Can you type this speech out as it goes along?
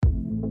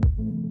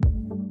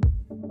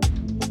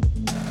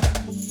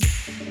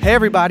Hey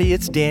everybody,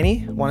 it's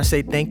Danny. I want to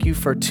say thank you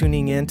for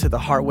tuning in to the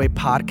Heartway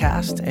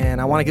podcast,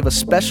 and I want to give a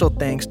special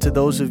thanks to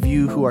those of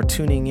you who are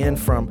tuning in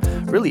from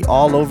really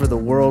all over the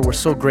world. We're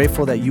so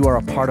grateful that you are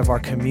a part of our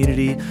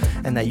community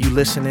and that you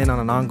listen in on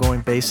an ongoing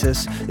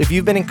basis. If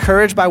you've been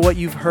encouraged by what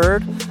you've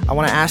heard, I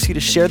want to ask you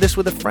to share this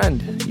with a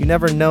friend. You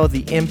never know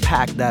the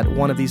impact that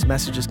one of these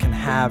messages can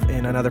have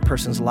in another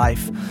person's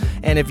life.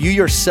 And if you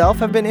yourself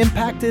have been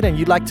impacted and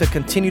you'd like to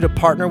continue to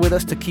partner with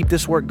us to keep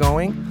this work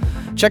going,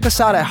 check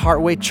us out at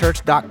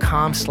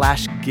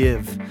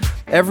heartwaychurch.com/give.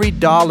 Every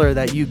dollar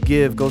that you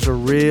give goes a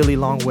really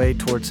long way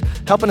towards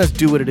helping us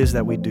do what it is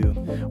that we do.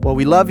 Well,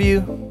 we love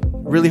you.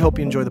 Really hope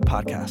you enjoy the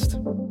podcast.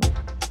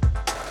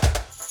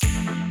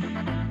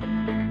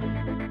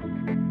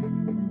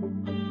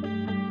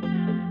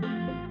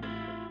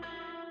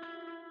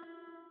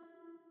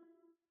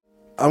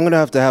 I'm going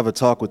to have a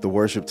talk with the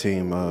worship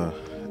team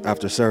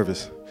after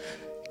service.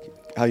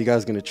 How you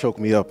guys going to choke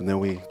me up and then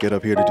we get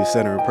up here to do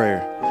center and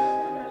prayer?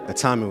 The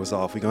timing was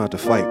off. We're going to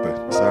have to fight, but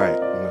it's all right.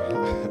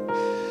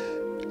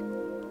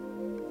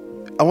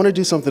 I want to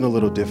do something a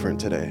little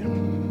different today.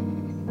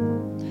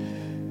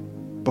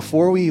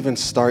 Before we even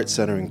start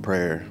centering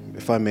prayer,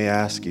 if I may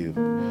ask you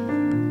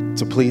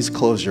to please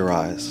close your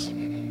eyes.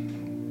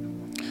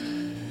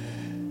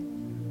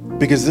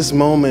 Because this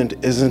moment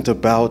isn't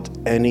about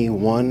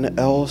anyone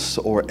else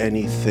or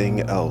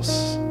anything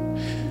else.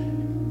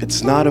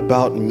 It's not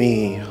about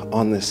me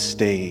on this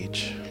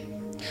stage.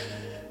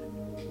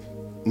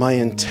 My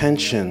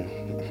intention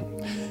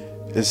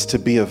is to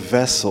be a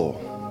vessel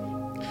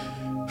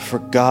for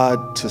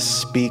God to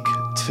speak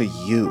to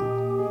you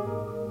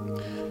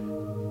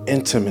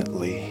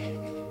intimately,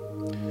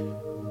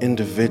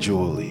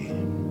 individually,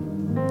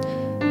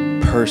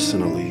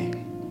 personally.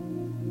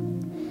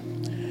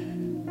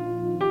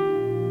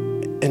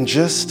 And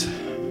just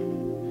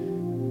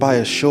by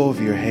a show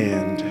of your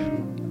hand,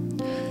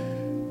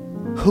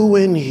 who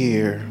in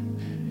here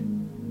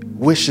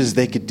wishes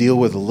they could deal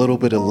with a little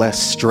bit of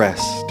less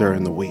stress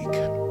during the week?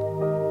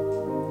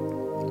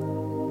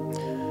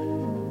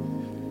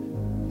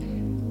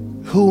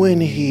 Who in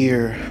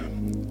here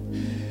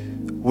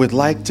would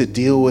like to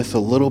deal with a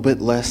little bit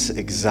less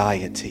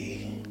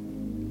anxiety?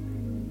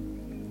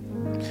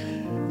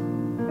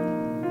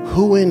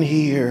 Who in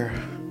here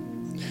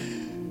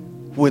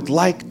would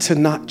like to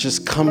not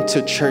just come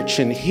to church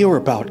and hear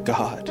about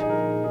God,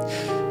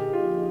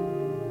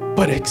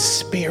 but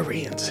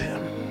experience Him?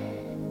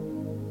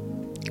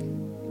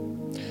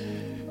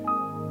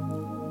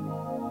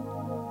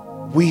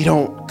 We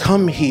don't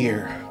come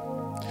here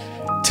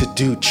to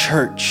do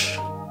church.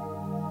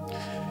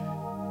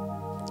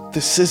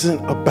 This isn't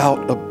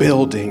about a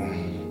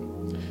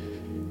building.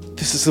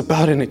 This is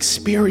about an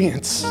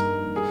experience.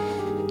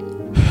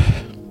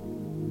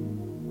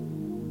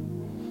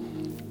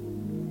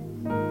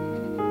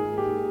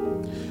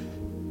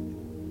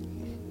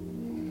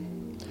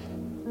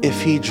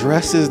 If He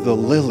dresses the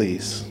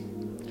lilies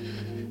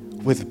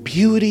with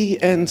beauty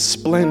and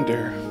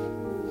splendor,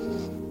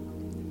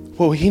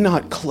 will He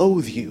not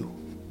clothe you?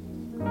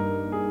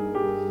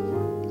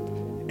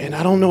 And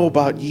I don't know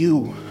about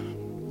you,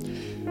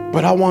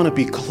 but I want to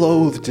be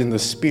clothed in the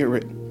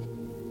Spirit.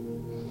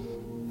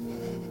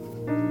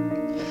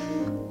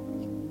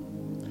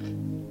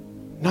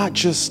 Not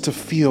just to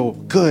feel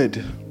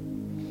good,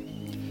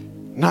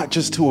 not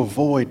just to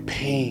avoid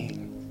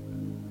pain,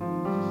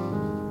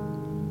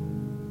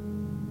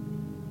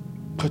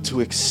 but to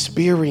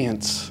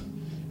experience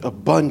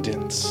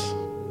abundance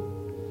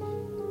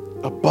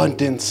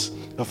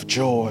of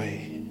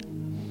joy,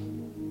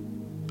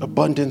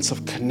 abundance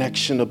of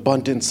connection,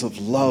 abundance of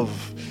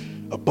love,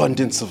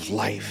 abundance of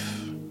life.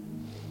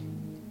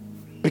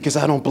 Because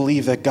I don't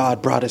believe that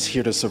God brought us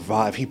here to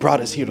survive. He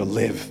brought us here to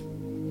live.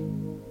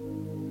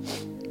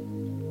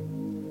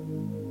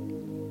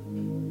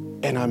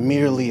 And I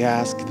merely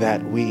ask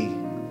that we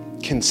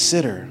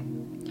consider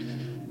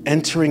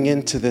entering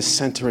into this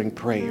centering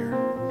prayer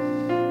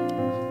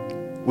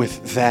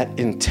with that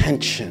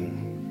intention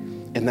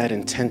and that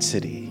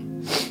intensity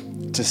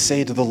to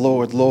say to the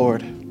Lord,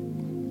 Lord,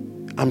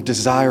 I'm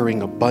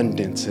desiring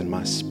abundance in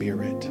my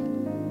spirit.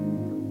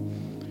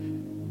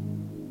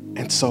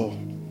 And so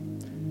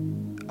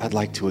I'd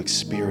like to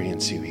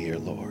experience you here,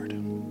 Lord.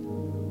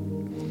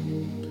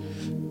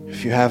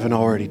 If you haven't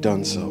already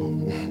done so,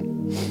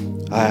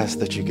 I ask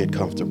that you get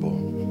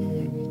comfortable.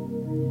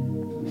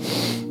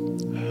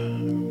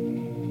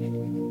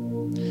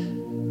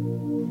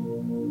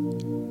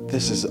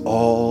 This is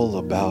all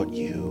about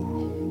you.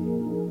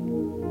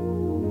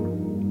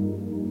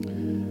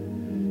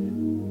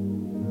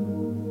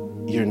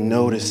 You're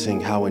noticing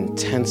how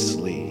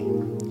intensely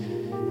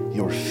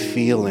you're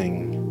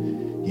feeling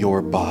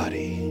your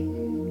body.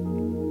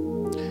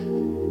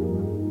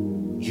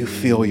 You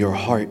feel your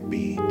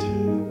heartbeat.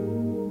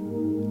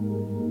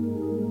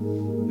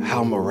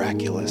 How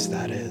miraculous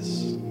that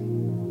is.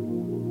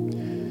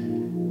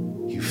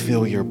 You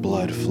feel your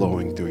blood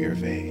flowing through your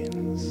veins.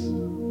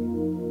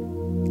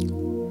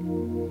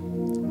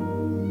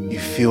 You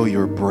feel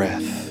your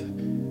breath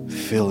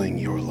filling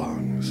your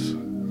lungs.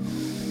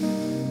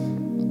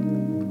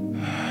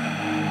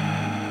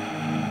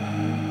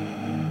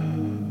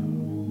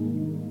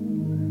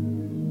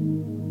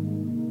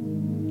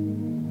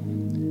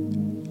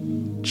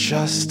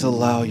 just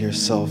allow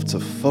yourself to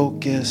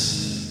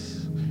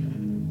focus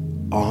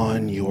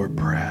on your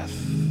breath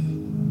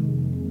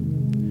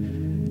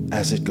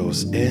as it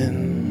goes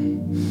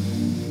in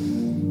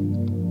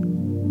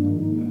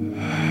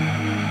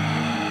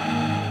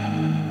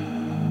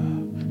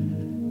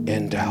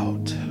and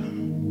out.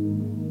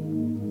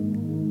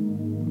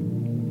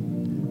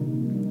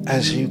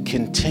 As you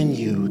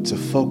continue to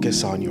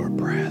focus on your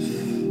breath,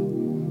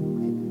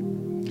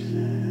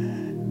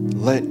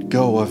 let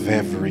go of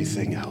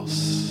everything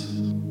else.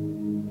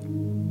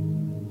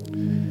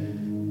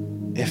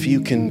 If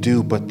you can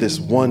do but this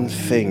one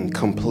thing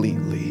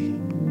completely,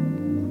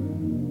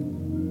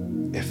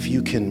 if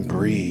you can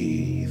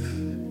breathe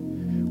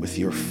with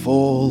your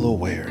full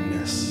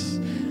awareness,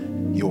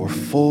 your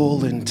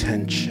full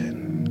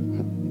intention,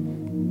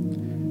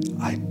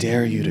 I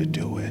dare you to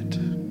do it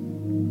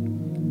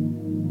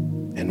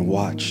and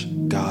watch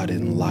God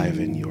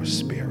enliven your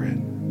spirit.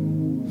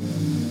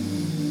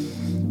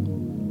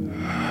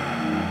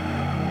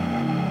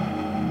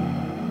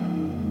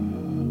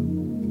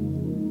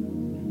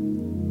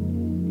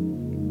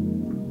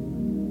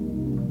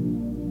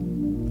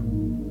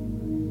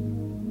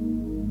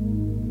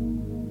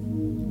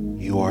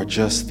 You are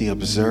just the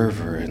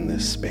observer in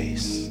this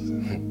space.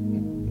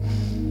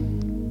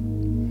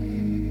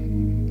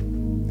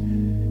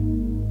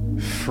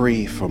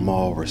 Free from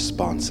all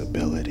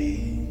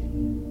responsibility.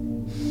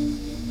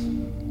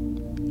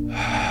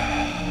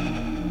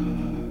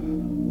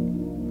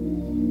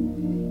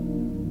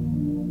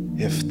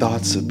 If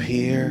thoughts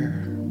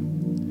appear,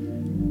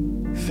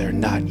 they're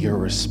not your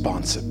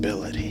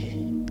responsibility.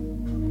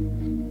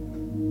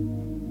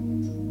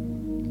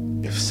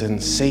 If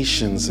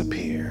sensations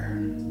appear,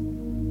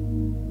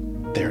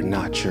 they're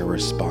not your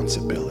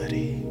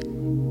responsibility.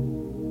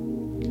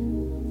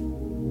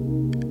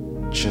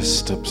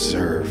 Just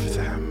observe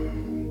them.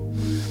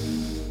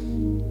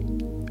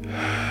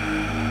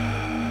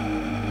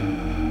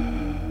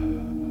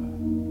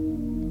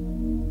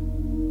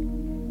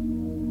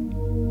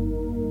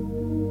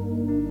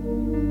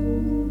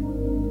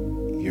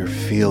 You're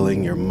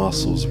feeling your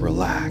muscles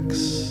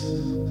relax.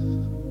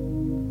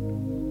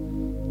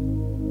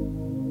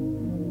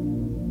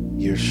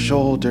 Your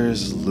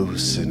shoulders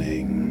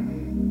loosening.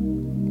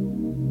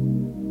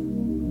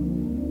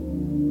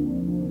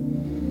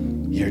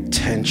 Your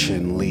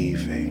tension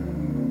leaving.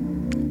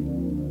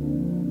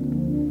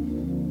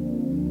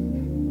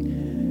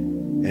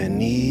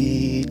 And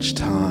each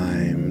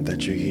time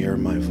that you hear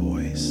my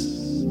voice,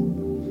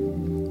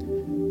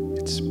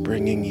 it's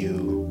bringing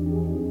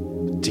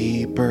you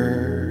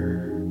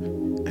deeper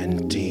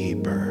and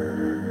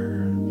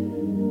deeper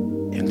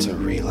into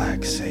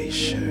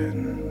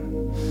relaxation.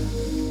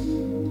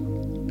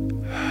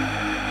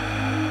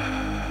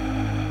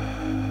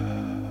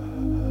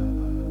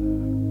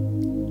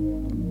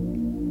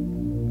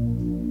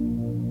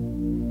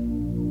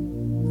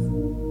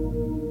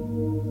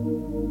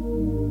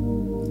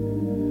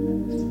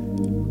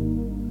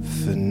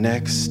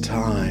 Next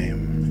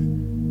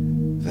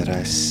time that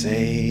I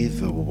say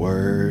the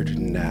word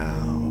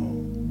now,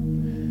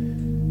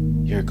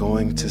 you're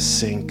going to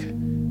sink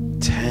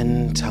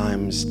 10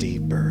 times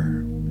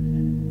deeper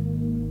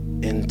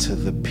into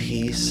the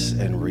peace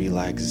and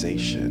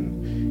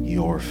relaxation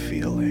you're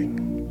feeling.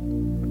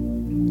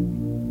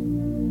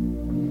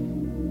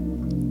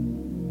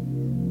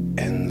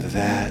 And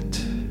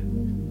that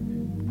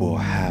will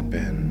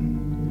happen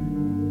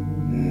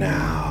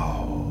now.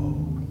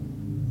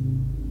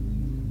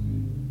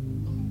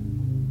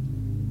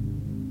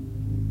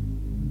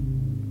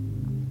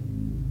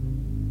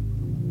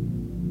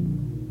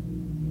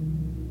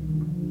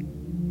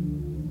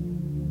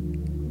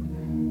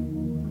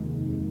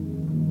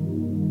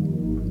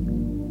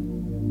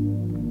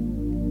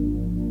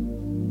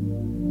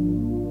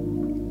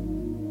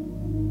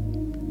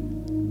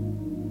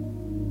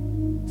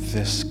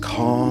 This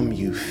calm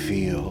you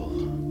feel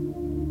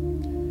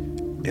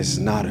is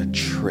not a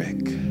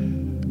trick.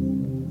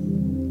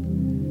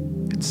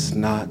 It's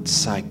not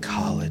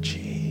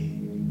psychology.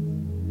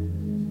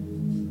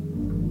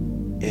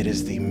 It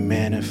is the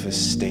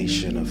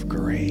manifestation of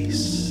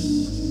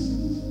grace.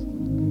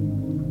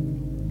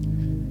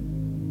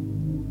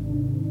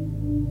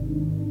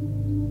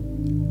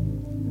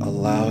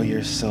 Allow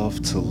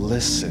yourself to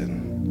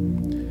listen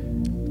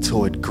to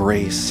what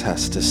grace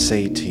has to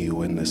say to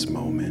you in this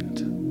moment.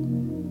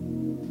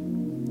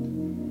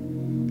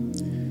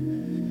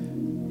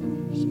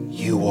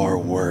 You are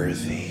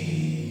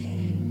worthy.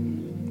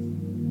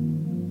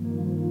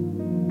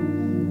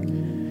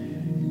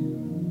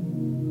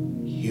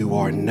 You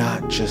are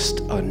not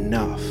just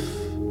enough.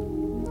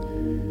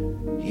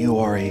 You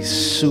are a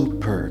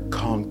super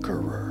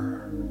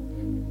conqueror.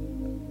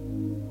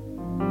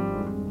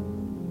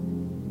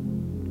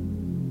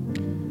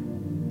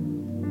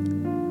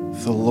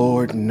 The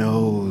Lord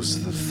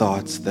knows the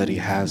thoughts that He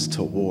has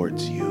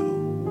towards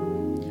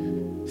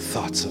you,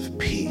 thoughts of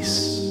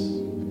peace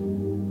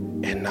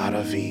and not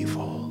of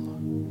evil,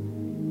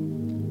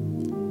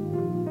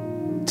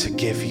 to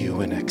give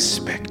you an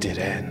expected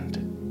end.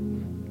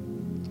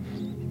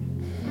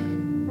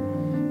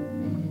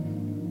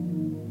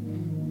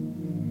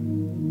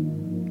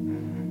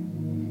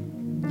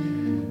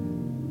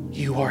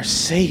 You are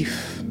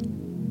safe.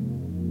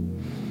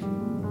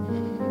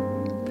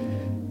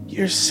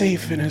 You're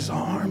safe in his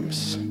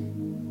arms.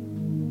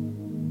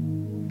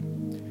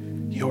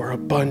 You're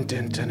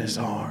abundant in his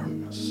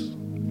arms.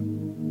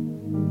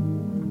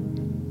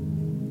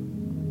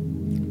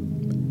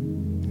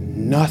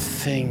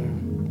 Nothing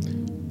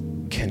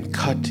can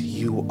cut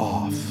you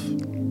off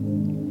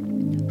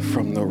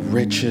from the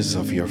riches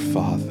of your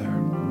Father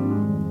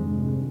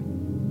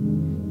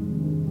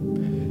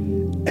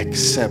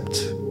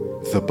except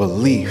the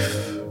belief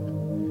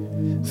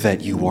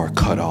that you are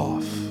cut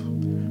off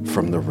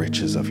from the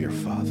riches of your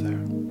Father.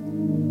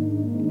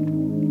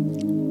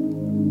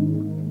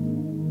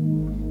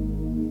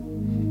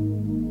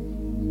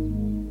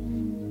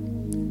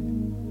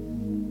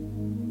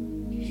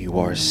 You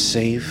are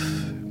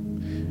safe,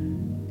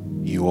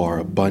 you are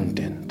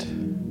abundant,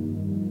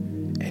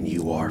 and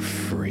you are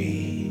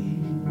free.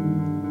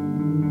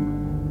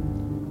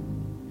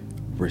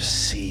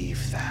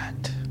 Receive that.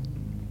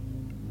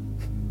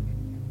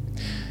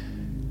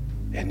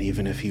 And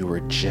even if you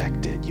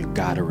reject it, you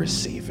gotta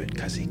receive it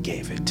because he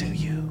gave it to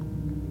you.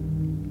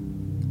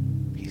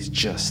 He's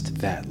just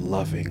that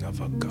loving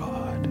of a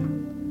God.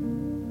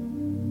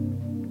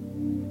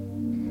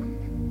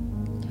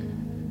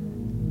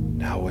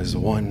 Now as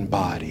one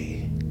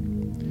body,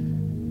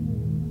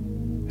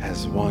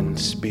 as one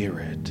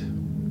spirit,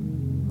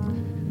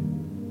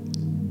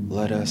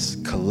 let us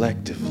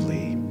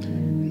collectively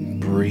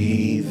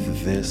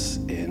breathe this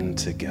in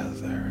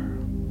together.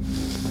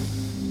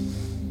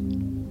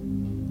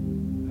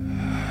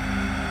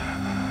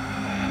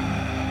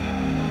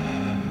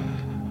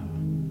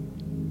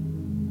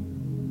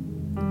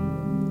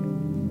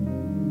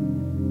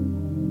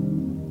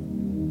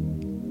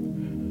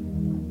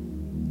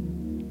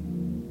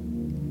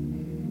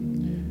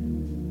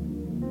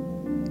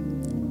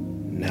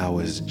 Now,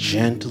 as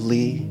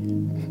gently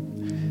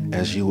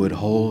as you would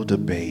hold a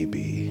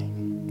baby,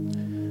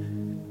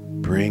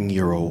 bring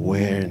your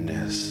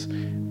awareness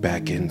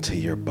back into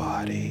your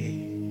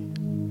body.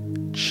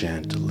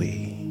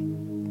 Gently.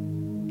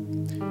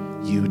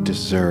 You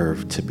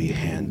deserve to be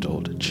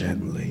handled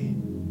gently.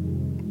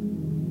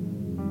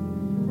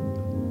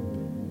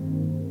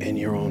 In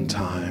your own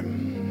time,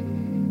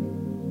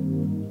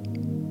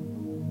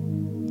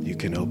 you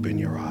can open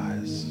your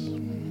eyes.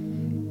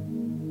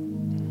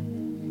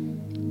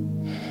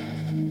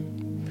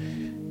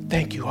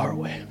 Thank you,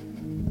 Heartway.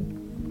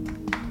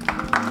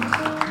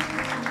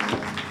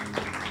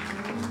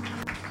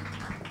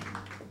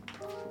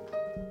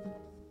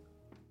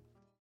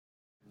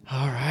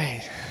 All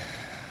right.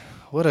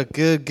 What a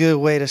good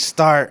way to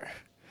start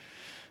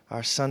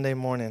our Sunday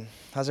morning.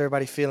 How's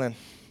everybody feeling?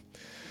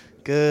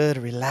 Good,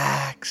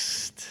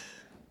 relaxed,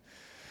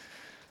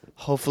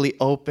 hopefully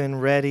open,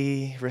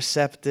 ready,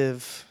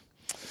 receptive.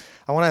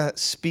 I want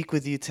to speak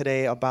with you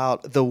today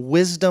about the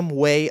wisdom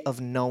way of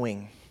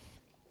knowing.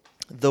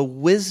 The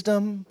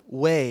wisdom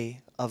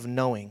way of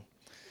knowing.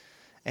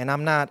 And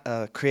I'm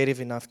not creative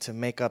enough to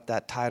make up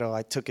that title.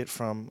 I took it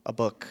from a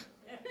book.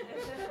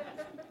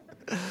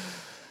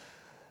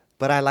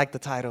 But I like the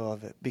title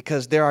of it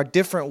because there are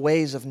different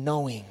ways of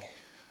knowing.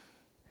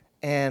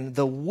 And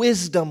the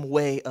wisdom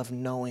way of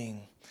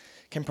knowing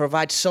can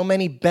provide so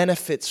many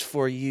benefits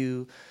for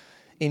you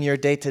in your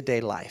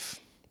day-to-day life.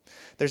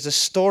 There's a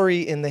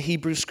story in the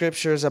Hebrew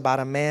Scriptures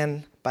about a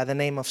man by the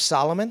name of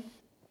Solomon.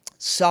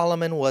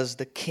 Solomon was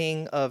the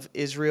king of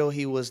Israel.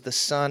 He was the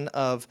son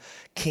of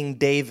King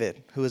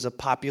David, who is a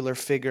popular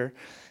figure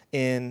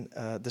in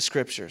the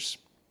Scriptures.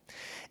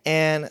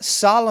 And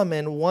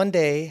Solomon one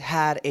day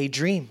had a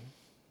dream.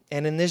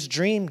 And in this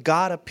dream,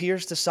 God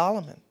appears to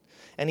Solomon.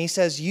 And he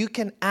says, you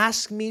can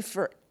ask me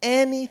for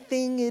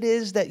anything it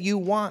is that you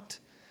want.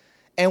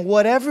 And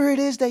whatever it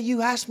is that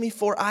you ask me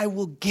for, I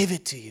will give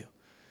it to you.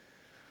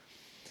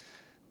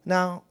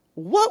 Now,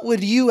 what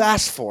would you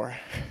ask for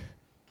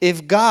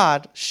if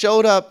God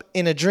showed up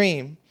in a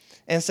dream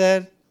and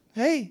said,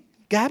 hey,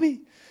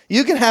 Gabby,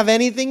 you can have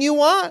anything you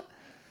want?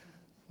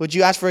 Would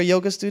you ask for a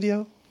yoga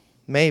studio?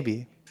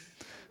 Maybe.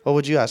 What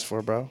would you ask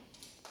for, bro?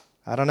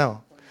 I don't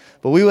know.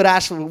 But we would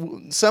ask for,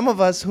 some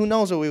of us, who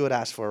knows what we would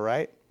ask for,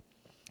 right?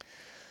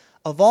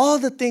 Of all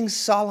the things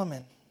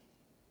Solomon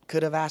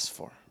could have asked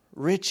for,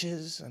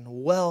 riches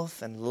and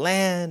wealth and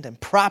land and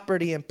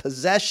property and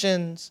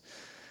possessions,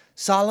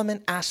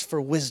 Solomon asked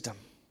for wisdom.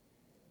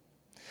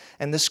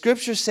 And the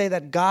scriptures say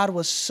that God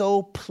was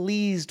so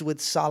pleased with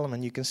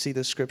Solomon. You can see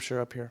the scripture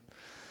up here.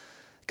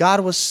 God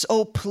was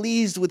so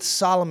pleased with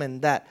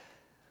Solomon that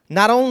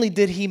not only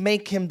did he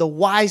make him the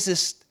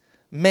wisest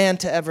man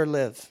to ever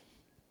live,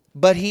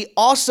 but he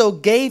also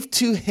gave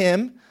to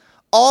him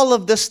all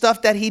of the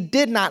stuff that he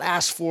did not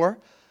ask for,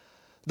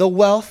 the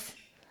wealth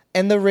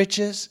and the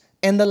riches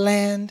and the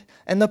land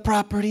and the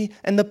property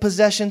and the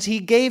possessions. He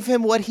gave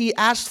him what he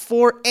asked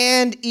for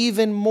and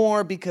even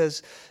more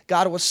because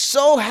God was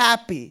so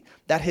happy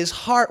that his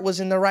heart was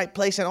in the right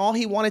place and all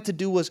he wanted to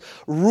do was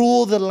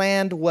rule the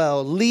land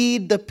well,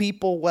 lead the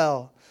people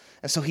well.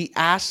 And so he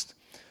asked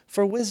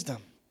for wisdom.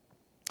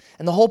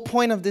 And the whole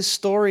point of this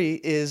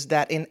story is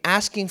that in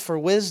asking for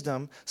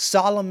wisdom,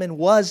 Solomon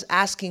was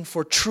asking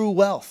for true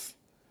wealth.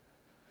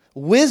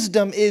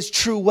 Wisdom is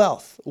true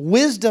wealth.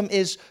 Wisdom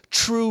is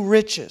true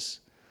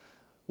riches.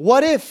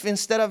 What if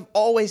instead of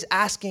always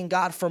asking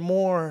God for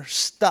more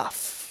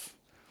stuff,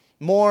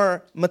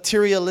 more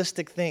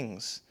materialistic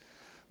things,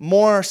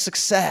 more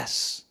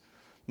success,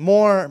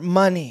 more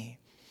money,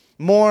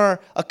 more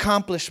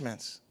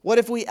accomplishments, what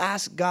if we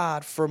ask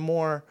God for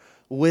more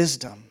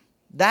wisdom?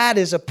 That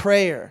is a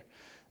prayer,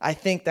 I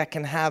think, that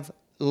can have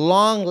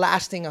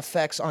long-lasting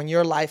effects on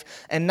your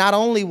life. And not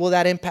only will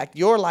that impact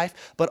your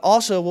life, but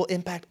also will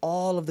impact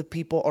all of the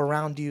people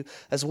around you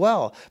as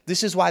well.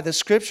 This is why the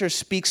scripture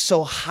speaks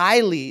so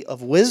highly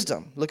of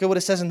wisdom. Look at what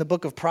it says in the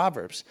book of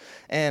Proverbs.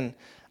 And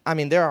I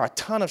mean, there are a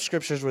ton of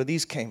scriptures where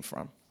these came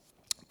from.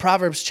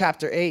 Proverbs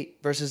chapter 8,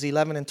 verses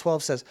 11 and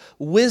 12 says,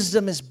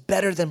 wisdom is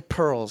better than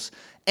pearls,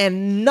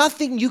 and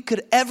nothing you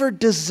could ever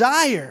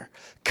desire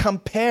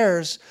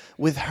compares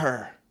with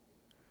her.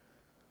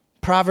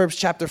 Proverbs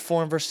chapter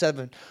 4 and verse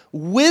 7.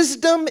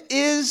 Wisdom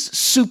is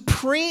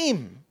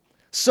supreme.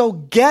 So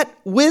get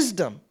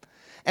wisdom.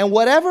 And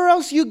whatever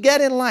else you get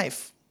in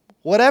life,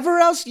 whatever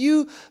else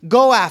you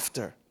go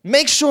after,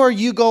 make sure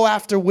you go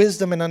after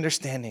wisdom and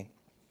understanding.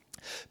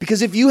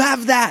 Because if you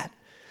have that,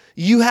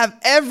 you have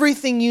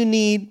everything you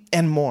need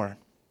and more.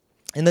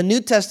 In the New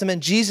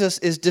Testament, Jesus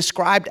is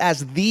described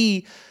as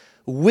the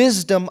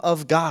wisdom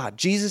of God.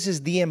 Jesus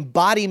is the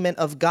embodiment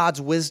of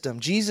God's wisdom.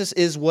 Jesus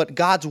is what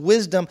God's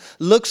wisdom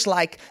looks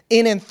like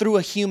in and through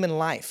a human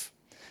life.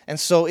 And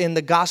so in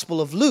the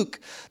Gospel of Luke,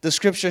 the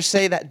scriptures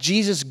say that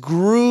Jesus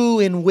grew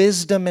in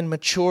wisdom and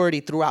maturity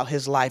throughout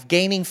his life,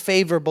 gaining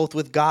favor both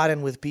with God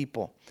and with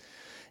people.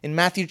 In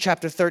Matthew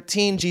chapter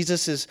 13,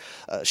 Jesus is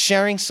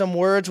sharing some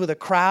words with a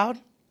crowd.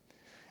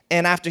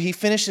 And after he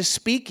finishes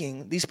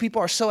speaking, these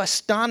people are so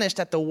astonished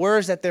at the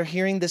words that they're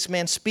hearing this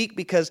man speak,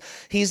 because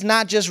he's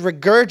not just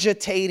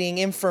regurgitating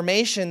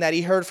information that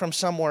he heard from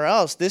somewhere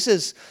else. This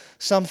is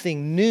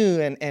something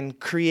new and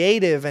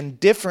creative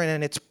and different,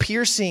 and it's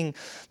piercing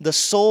the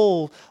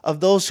soul of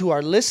those who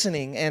are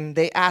listening. And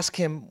they ask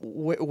him,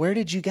 where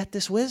did you get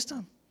this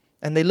wisdom?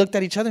 And they looked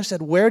at each other and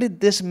said, where did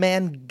this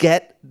man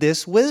get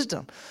this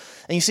wisdom?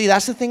 And you see,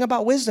 that's the thing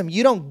about wisdom.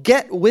 You don't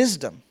get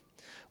wisdom.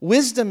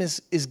 Wisdom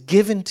is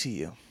given to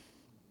you.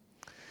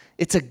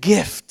 It's a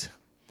gift.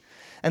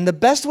 And the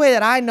best way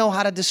that I know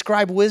how to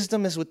describe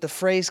wisdom is with the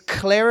phrase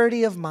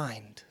clarity of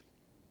mind.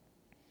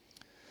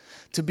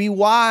 To be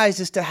wise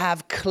is to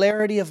have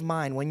clarity of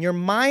mind. When your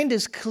mind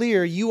is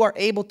clear, you are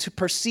able to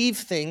perceive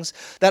things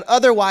that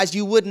otherwise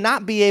you would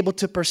not be able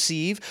to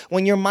perceive.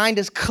 When your mind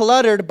is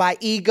cluttered by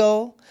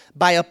ego,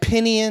 by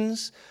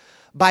opinions,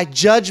 by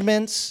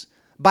judgments,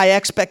 by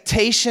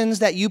expectations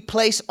that you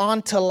place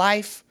onto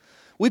life.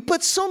 We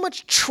put so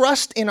much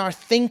trust in our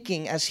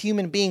thinking as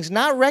human beings,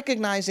 not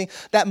recognizing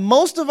that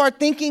most of our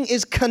thinking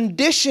is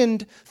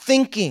conditioned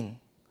thinking.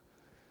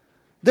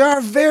 There are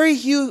very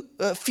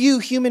few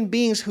human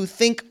beings who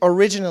think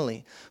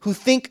originally, who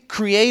think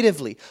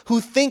creatively,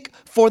 who think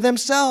for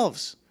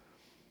themselves.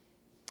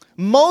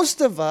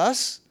 Most of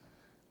us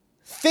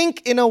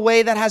think in a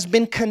way that has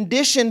been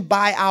conditioned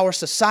by our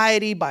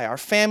society, by our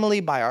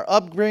family, by our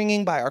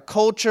upbringing, by our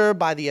culture,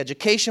 by the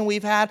education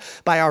we've had,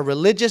 by our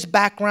religious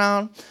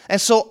background. And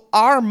so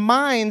our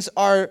minds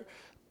are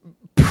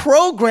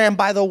programmed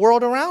by the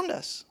world around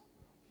us.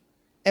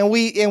 And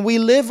we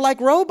live like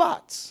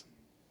robots.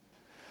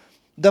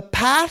 The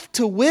path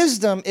to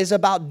wisdom is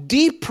about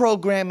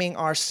deprogramming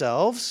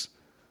ourselves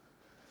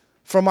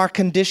from our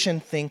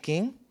conditioned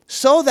thinking,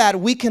 so that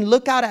we can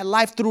look out at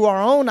life through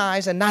our own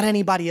eyes and not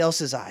anybody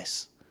else's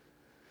eyes.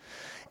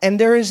 And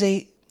there is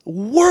a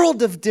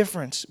world of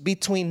difference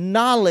between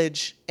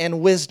knowledge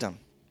and wisdom.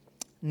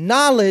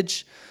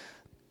 Knowledge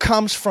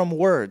comes from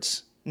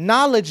words.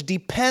 Knowledge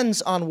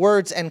depends on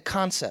words and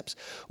concepts.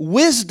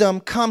 Wisdom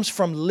comes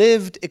from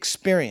lived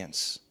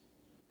experience.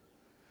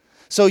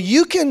 So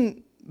you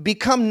can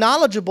become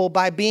knowledgeable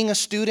by being a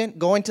student,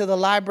 going to the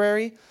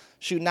library.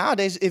 Shoot,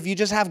 nowadays, if you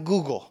just have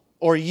Google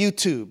or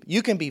YouTube,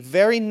 you can be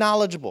very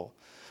knowledgeable.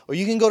 Or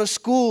you can go to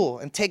school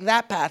and take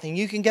that path, and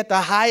you can get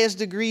the highest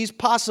degrees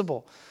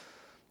possible.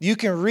 You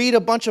can read a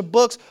bunch of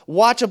books,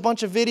 watch a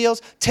bunch of videos,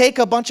 take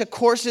a bunch of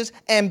courses,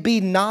 and be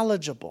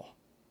knowledgeable.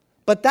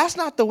 But that's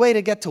not the way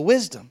to get to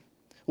wisdom.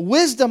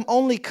 Wisdom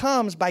only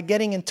comes by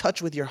getting in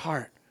touch with your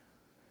heart.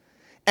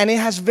 And it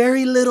has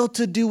very little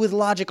to do with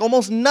logic,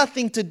 almost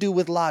nothing to do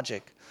with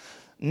logic.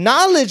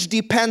 Knowledge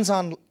depends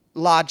on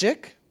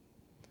logic,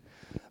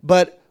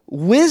 but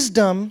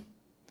wisdom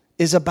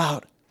is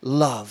about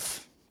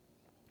love,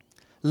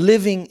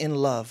 living in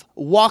love,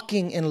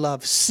 walking in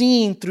love,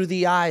 seeing through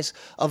the eyes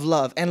of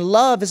love. And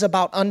love is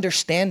about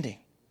understanding.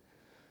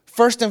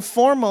 First and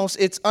foremost,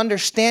 it's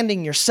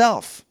understanding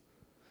yourself,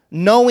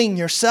 knowing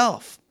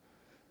yourself.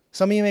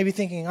 Some of you may be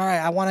thinking, all right,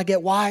 I want to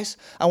get wise.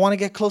 I want to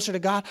get closer to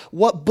God.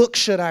 What book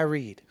should I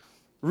read?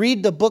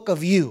 Read the book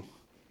of you.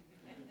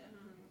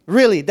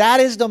 Really, that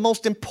is the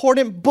most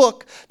important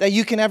book that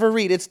you can ever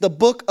read. It's the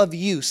book of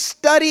you.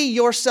 Study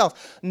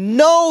yourself.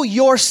 Know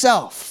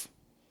yourself.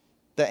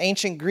 The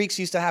ancient Greeks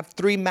used to have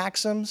 3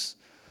 maxims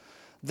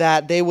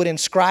that they would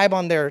inscribe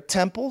on their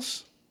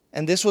temples,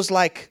 and this was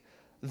like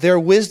their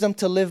wisdom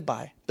to live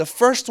by. The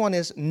first one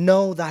is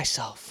know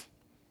thyself.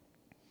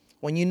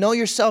 When you know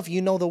yourself,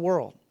 you know the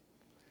world.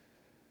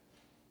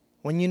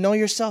 When you know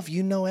yourself,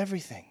 you know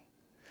everything.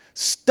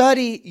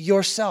 Study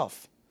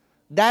yourself.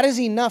 That is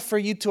enough for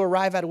you to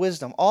arrive at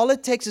wisdom. All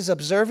it takes is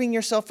observing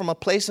yourself from a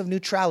place of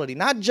neutrality,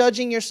 not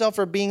judging yourself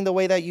for being the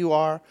way that you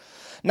are,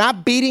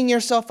 not beating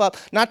yourself up,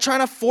 not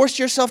trying to force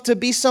yourself to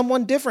be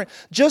someone different.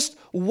 Just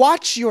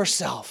watch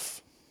yourself.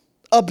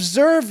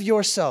 Observe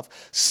yourself.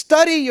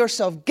 Study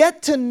yourself.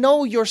 Get to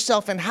know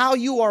yourself and how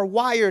you are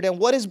wired and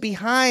what is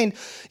behind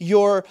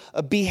your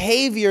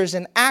behaviors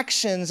and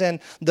actions and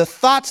the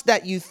thoughts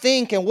that you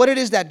think and what it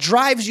is that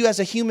drives you as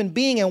a human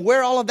being and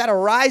where all of that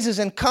arises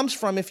and comes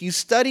from. If you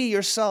study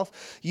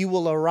yourself, you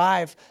will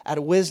arrive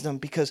at wisdom,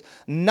 because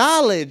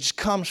knowledge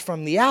comes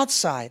from the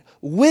outside.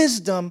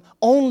 Wisdom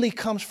only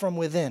comes from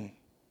within.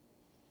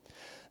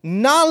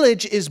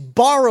 Knowledge is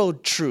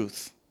borrowed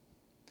truth.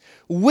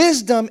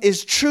 Wisdom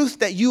is truth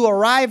that you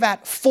arrive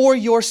at for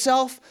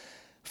yourself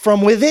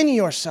from within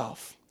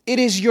yourself. It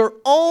is your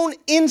own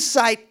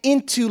insight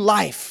into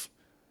life.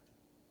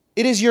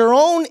 It is your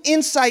own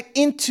insight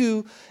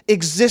into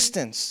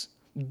existence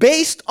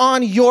based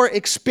on your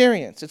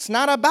experience. It's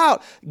not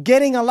about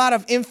getting a lot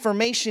of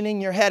information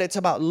in your head. It's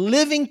about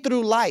living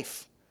through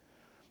life,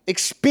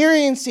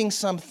 experiencing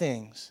some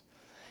things,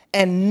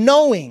 and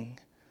knowing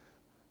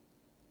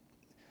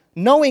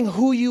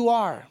who you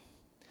are.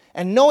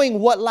 And knowing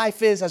what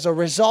life is as a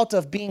result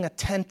of being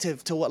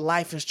attentive to what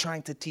life is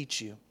trying to teach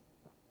you.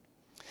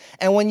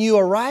 And when you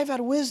arrive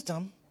at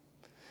wisdom,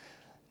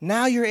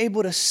 now you're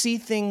able to see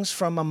things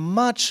from a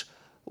much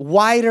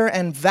wider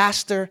and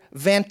vaster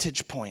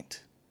vantage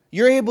point.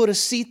 You're able to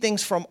see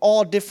things from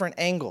all different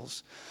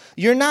angles.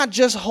 You're not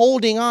just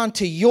holding on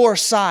to your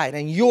side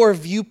and your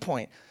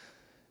viewpoint.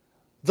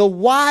 The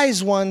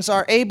wise ones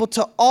are able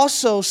to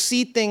also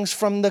see things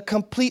from the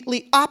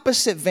completely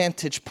opposite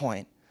vantage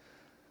point.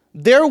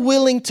 They're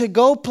willing to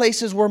go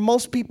places where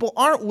most people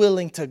aren't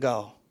willing to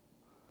go.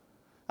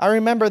 I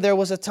remember there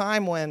was a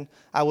time when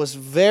I was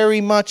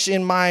very much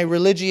in my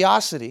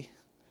religiosity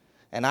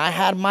and I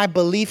had my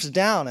beliefs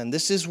down, and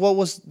this is what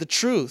was the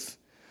truth.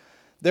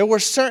 There were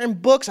certain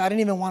books, I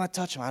didn't even want to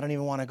touch them. I don't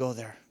even want to go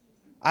there.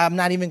 I'm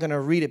not even going to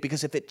read it,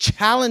 because if it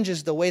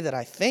challenges the way that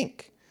I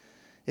think,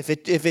 if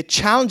it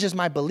challenges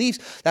my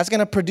beliefs, that's going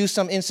to produce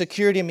some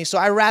insecurity in me. So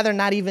I'd rather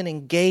not even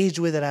engage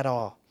with it at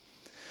all.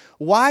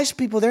 Wise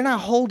people, they're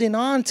not holding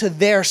on to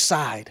their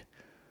side.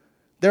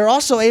 They're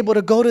also able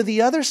to go to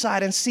the other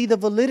side and see the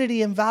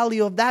validity and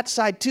value of that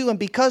side too. And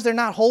because they're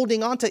not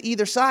holding on to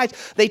either side,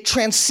 they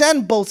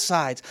transcend both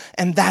sides.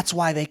 And that's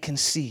why they can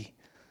see.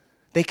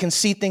 They can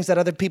see things that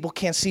other people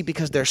can't see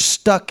because they're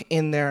stuck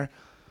in their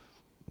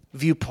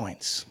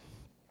viewpoints.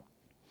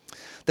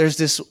 There's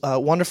this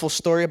wonderful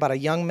story about a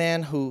young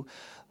man who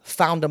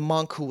found a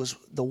monk who was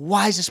the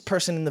wisest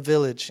person in the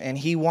village, and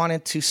he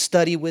wanted to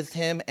study with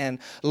him and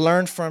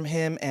learn from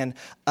him and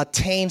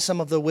attain some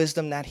of the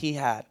wisdom that he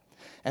had.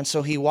 And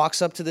so he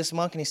walks up to this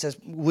monk and he says,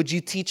 "Would you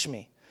teach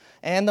me?"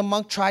 And the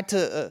monk tried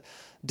to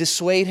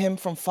dissuade him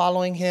from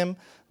following him,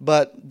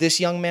 but this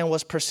young man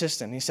was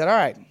persistent. He said, "All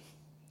right,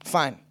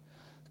 fine.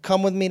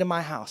 Come with me to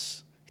my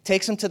house." He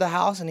takes him to the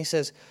house and he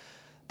says,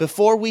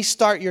 "Before we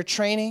start your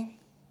training,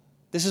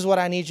 this is what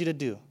I need you to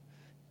do.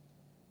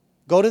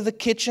 Go to the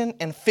kitchen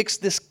and fix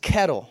this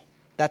kettle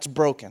that's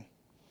broken."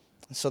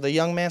 And so the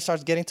young man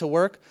starts getting to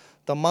work.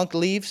 The monk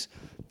leaves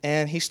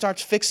and he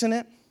starts fixing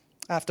it.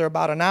 After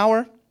about an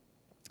hour,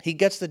 he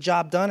gets the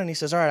job done and he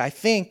says, "All right, I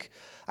think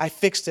I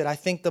fixed it. I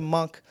think the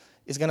monk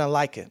is going to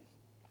like it."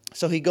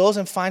 So he goes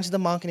and finds the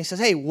monk and he says,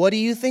 "Hey, what do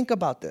you think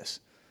about this?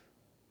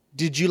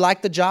 Did you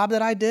like the job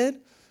that I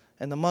did?"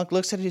 And the monk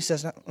looks at it. He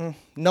says,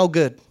 "No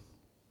good.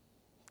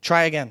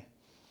 Try again."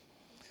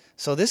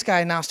 So this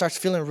guy now starts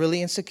feeling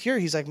really insecure.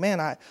 He's like, "Man,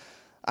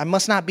 I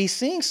must not be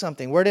seeing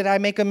something. Where did I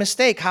make a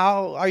mistake?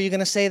 How are you going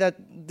to say that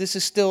this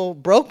is still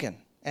broken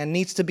and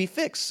needs to be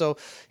fixed?" So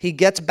he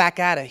gets back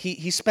at it.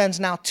 He spends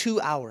now 2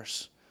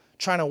 hours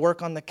trying to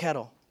work on the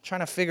kettle,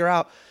 trying to figure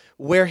out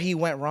where he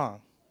went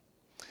wrong.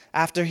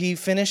 After he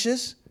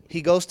finishes,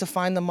 he goes to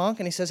find the monk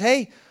and he says,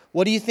 "Hey,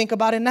 what do you think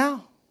about it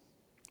now?"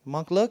 The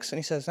monk looks and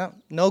he says,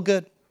 "No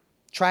good.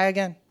 Try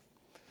again."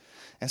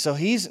 And so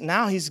he's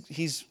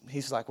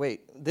like,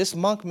 "Wait, this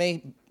monk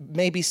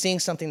may be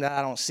seeing something that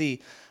I don't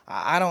see.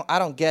 I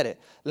don't get it.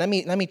 Let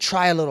me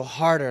try a little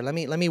harder. Let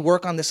me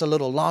work on this a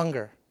little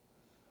longer."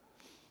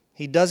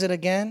 He does it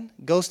again,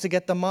 goes to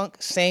get the monk,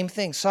 same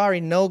thing.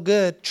 "Sorry, no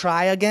good.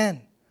 Try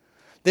again."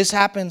 This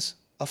happens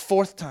a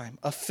 4th time,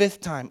 a 5th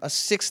time, a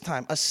 6th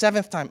time, a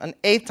 7th time, an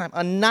 8th time,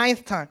 a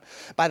 9th time.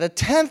 By the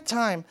 10th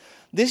time,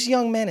 this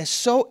young man is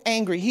so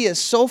angry. He is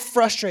so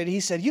frustrated. He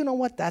said, "You know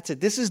what? That's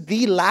it. This is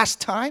the last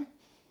time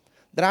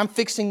that I'm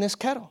fixing this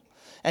kettle."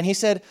 And he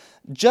said,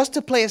 "Just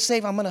to play it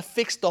safe, I'm going to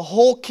fix the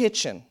whole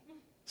kitchen."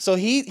 So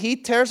he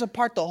tears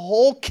apart the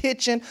whole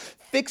kitchen,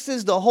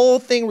 fixes the whole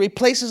thing,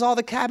 replaces all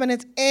the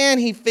cabinets, and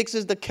he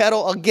fixes the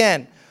kettle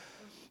again.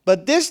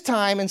 But this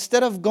time,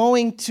 instead of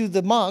going to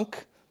the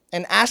monk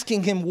and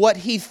asking him what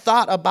he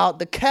thought about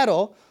the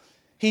kettle,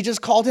 he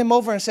just called him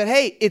over and said,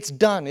 hey, it's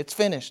done. It's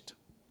finished.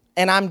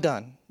 And I'm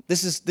done.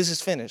 This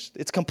is finished.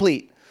 It's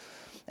complete.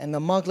 And the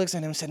monk looks at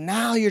him and said,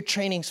 now your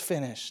training's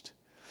finished.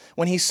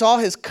 When he saw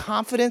his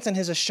confidence and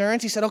his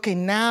assurance, he said, okay,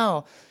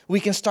 now we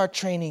can start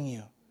training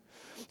you.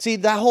 See,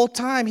 that whole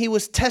time he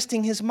was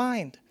testing his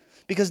mind,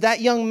 because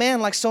that young man,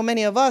 like so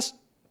many of us,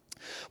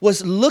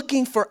 was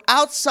looking for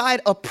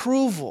outside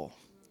approval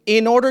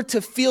in order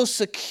to feel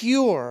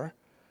secure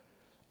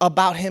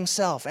about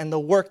himself and the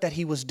work that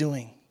he was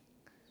doing.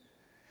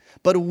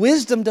 But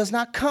wisdom does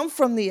not come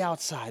from the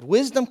outside.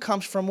 Wisdom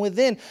comes from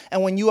within.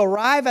 And when you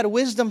arrive at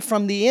wisdom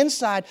from the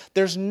inside,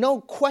 there's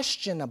no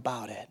question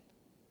about it.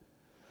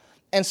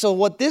 And so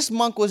what this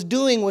monk was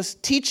doing was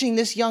teaching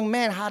this young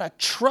man how to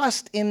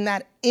trust in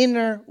that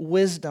inner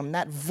wisdom,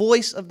 that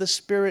voice of the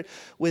Spirit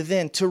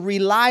within, to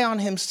rely on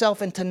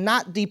himself and to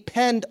not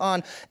depend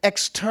on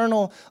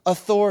external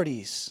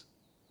authorities.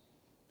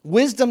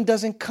 Wisdom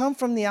doesn't come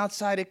from the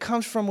outside, it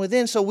comes from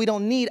within, so we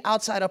don't need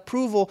outside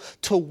approval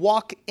to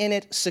walk in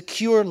it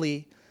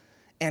securely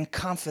and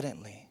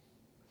confidently.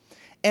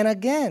 And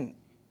again,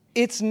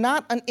 it's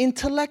not an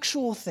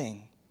intellectual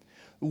thing.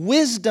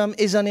 Wisdom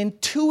is an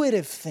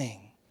intuitive thing.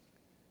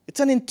 It's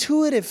an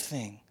intuitive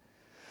thing.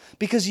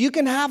 Because you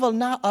can have a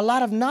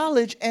lot of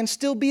knowledge and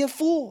still be a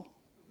fool.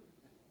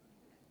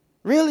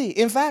 Really.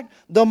 In fact,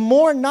 the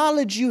more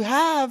knowledge you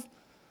have,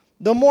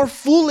 the more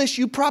foolish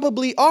you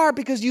probably are,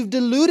 because you've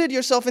deluded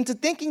yourself into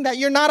thinking that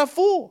you're not a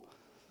fool.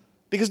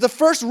 Because the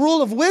first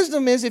rule of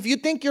wisdom is if you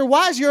think you're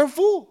wise, you're a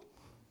fool.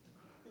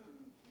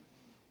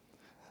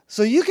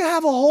 So you can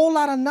have a whole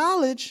lot of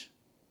knowledge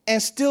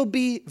and still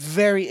be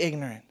very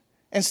ignorant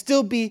and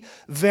still be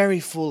very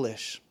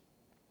foolish.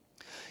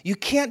 You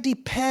can't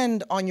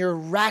depend on your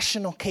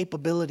rational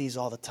capabilities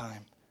all the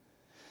time.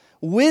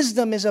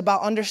 Wisdom is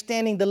about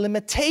understanding the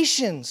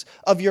limitations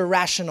of your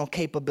rational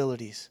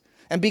capabilities.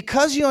 And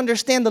because you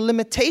understand the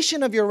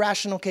limitation of your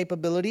rational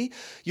capability,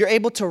 you're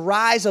able to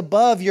rise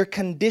above your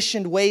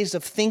conditioned ways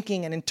of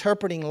thinking and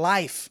interpreting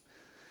life.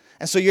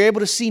 And so you're able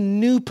to see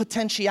new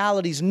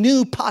potentialities,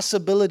 new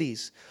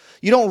possibilities.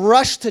 You don't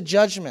rush to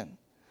judgment.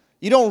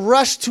 You don't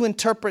rush to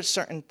interpret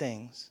certain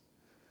things.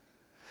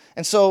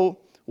 And so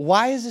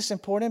why is this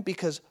important?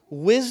 Because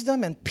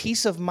wisdom and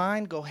peace of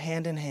mind go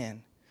hand in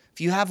hand.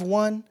 If you have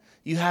one,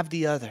 you have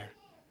the other.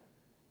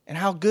 And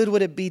how good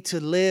would it be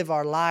to live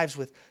our lives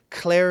with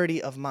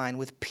clarity of mind,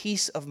 with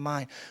peace of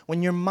mind?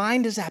 When your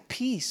mind is at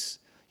peace,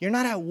 you're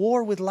not at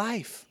war with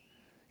life.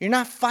 You're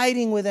not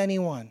fighting with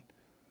anyone.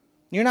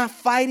 You're not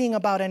fighting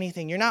about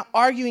anything. You're not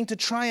arguing to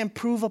try and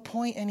prove a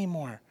point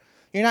anymore.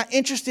 You're not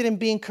interested in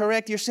being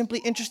correct. You're simply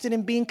interested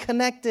in being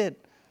connected.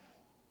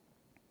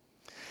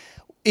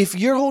 If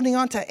you're holding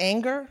on to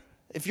anger,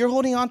 if you're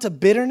holding on to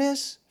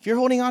bitterness, if you're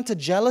holding on to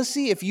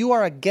jealousy, if you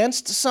are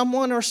against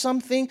someone or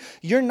something,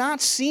 you're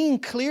not seeing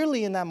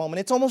clearly in that moment.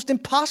 It's almost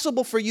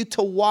impossible for you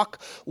to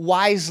walk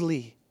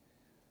wisely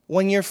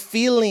when your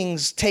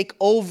feelings take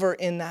over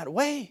in that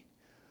way.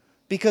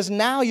 Because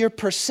now your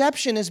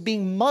perception is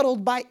being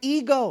muddled by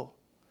ego.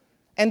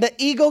 And the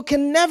ego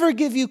can never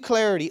give you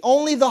clarity.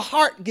 Only the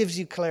heart gives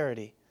you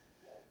clarity.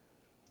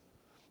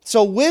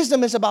 So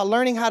wisdom is about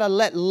learning how to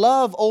let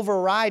love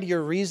override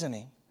your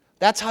reasoning.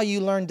 That's how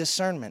you learn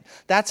discernment.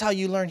 That's how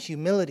you learn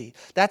humility.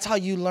 That's how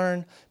you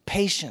learn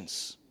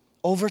patience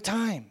over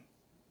time.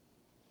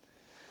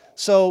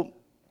 So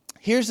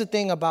here's the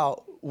thing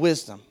about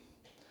wisdom.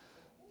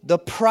 The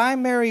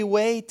primary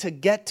way to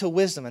get to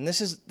wisdom, and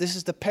this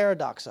is the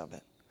paradox of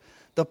it.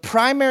 The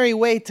primary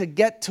way to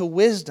get to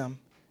wisdom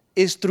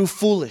is through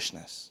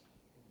foolishness.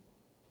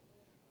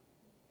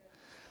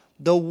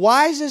 The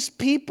wisest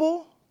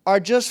people are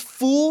just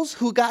fools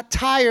who got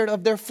tired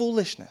of their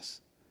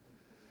foolishness.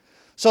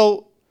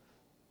 So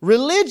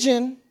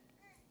religion,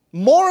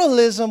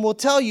 moralism will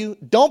tell you,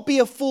 don't be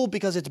a fool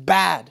because it's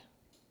bad.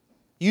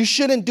 You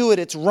shouldn't do it,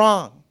 it's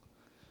wrong.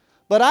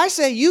 But I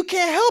say you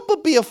can't help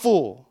but be a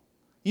fool.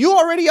 You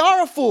already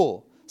are a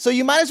fool. So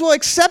you might as well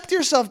accept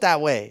yourself that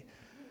way.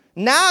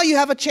 Now you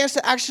have a chance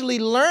to actually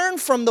learn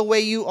from the way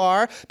you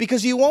are,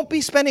 because you won't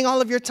be spending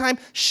all of your time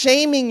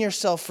shaming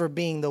yourself for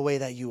being the way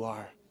that you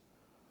are.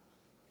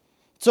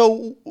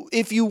 So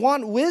if you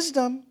want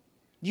wisdom,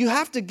 you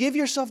have to give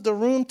yourself the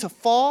room to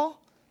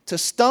fall, to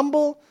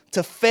stumble,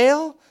 to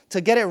fail,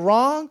 to get it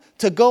wrong,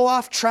 to go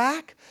off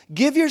track.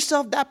 Give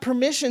yourself that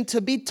permission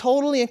to be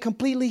totally and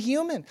completely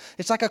human.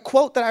 It's like a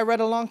quote that I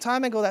read a long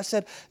time ago that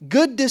said,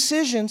 good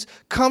decisions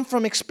come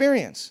from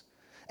experience,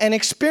 and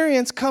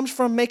experience comes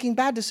from making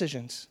bad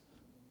decisions.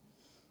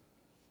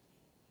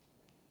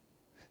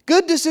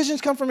 Good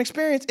decisions come from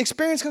experience.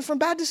 Experience comes from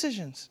bad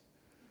decisions.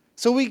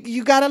 So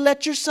you got to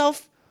let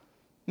yourself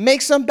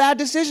make some bad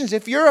decisions.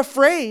 If you're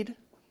afraid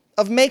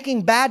of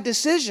making bad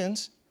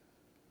decisions,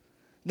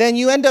 then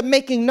you end up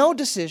making no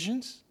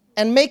decisions.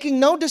 And making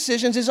no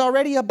decisions is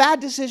already a bad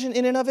decision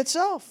in and of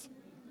itself.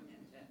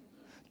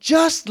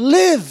 Just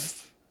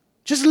live.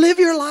 Just live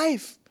your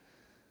life.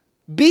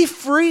 Be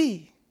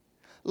free.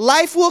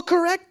 Life will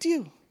correct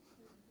you.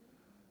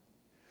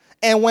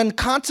 And when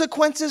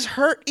consequences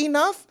hurt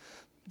enough,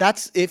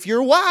 that's if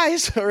you're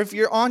wise or if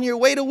you're on your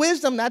way to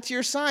wisdom, that's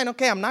your sign.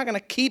 Okay, I'm not going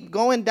to keep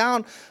going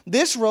down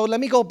this road. Let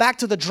me go back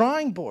to the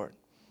drawing board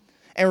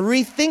and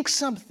rethink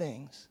some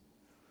things.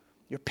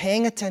 You're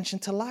paying attention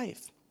to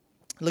life.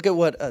 Look at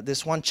what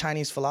this one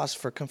Chinese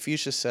philosopher,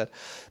 Confucius, said.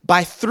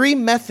 By 3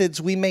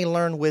 methods we may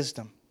learn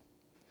wisdom.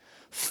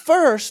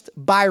 First,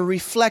 by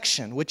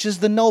reflection, which is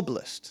the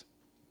noblest.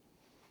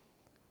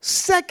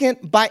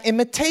 Second, by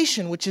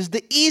imitation, which is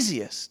the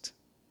easiest.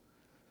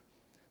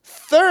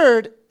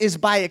 Third is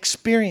by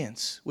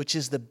experience, which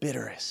is the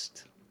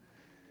bitterest.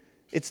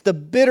 It's the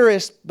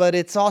bitterest, but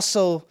it's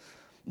also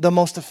the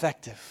most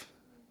effective.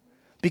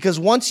 Because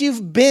once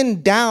you've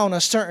been down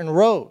a certain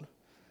road,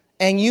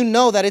 and you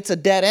know that it's a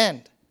dead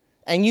end,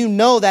 and you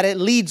know that it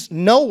leads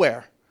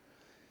nowhere,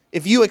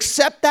 if you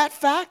accept that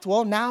fact,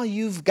 well, now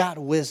you've got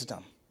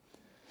wisdom.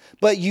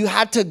 But you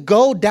had to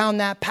go down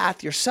that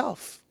path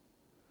yourself.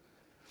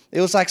 It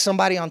was like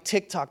somebody on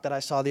TikTok that I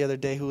saw the other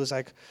day who was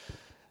like,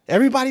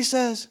 everybody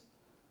says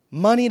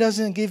money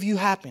doesn't give you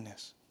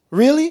happiness.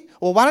 Really?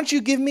 Well, why don't you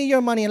give me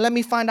your money and let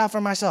me find out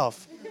for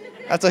myself?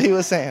 That's what he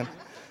was saying.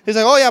 He's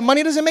like, oh yeah,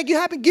 money doesn't make you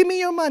happy? Give me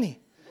your money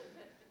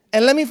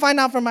and let me find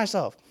out for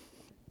myself.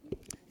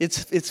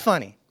 It's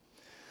funny.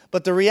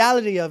 But the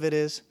reality of it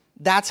is,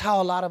 that's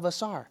how a lot of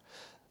us are.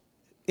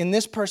 In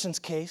this person's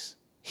case,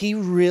 he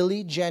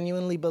really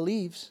genuinely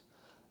believes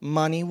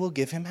money will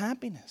give him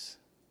happiness.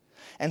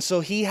 And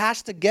so he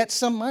has to get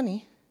some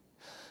money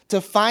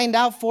to find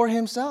out for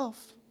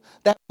himself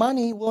that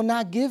money will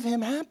not give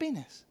him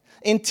happiness.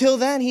 Until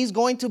then, he's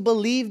going to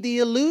believe the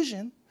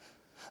illusion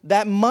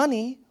that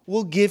money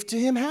will give to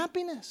him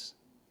happiness.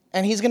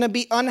 And he's going to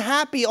be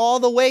unhappy all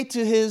the way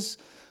to his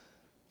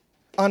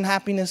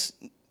unhappiness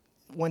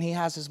when he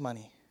has his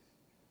money.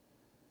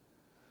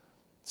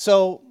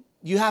 So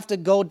you have to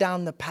go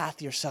down the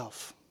path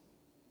yourself.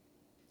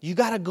 You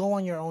got to go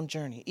on your own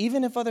journey.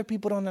 Even if other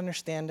people don't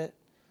understand it,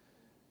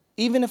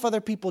 even if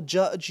other people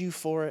judge you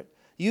for it,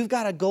 you've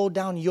got to go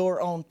down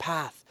your own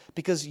path,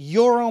 because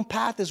your own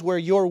path is where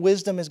your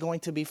wisdom is going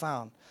to be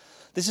found.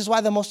 This is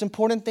why the most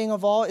important thing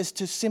of all is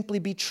to simply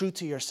be true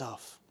to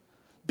yourself.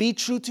 Be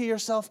true to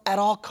yourself at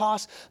all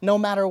costs, no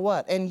matter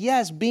what. And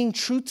yes, being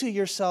true to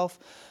yourself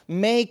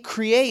may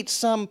create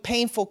some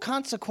painful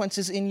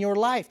consequences in your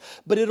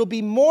life, but it'll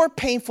be more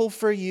painful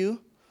for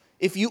you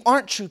if you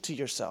aren't true to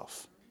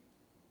yourself.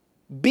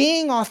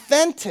 Being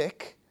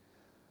authentic,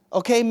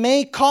 okay,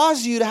 may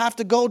cause you to have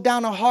to go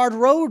down a hard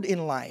road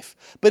in life,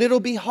 but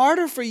it'll be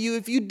harder for you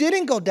if you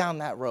didn't go down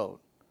that road.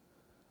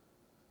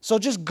 So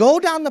just go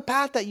down the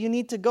path that you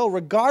need to go,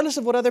 regardless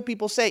of what other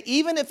people say,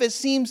 even if it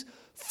seems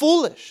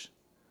foolish.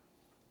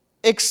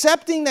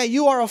 Accepting that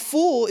you are a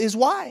fool is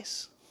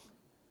wise.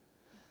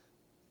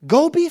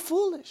 Go be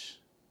foolish.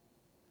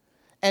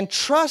 And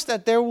trust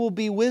that there will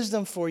be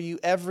wisdom for you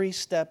every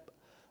step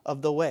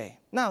of the way.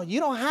 Now,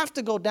 you don't have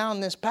to go down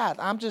this path.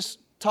 I'm just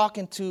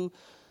talking to,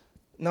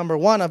 number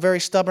one, a very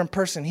stubborn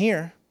person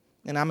here.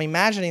 And I'm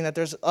imagining that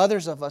there's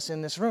others of us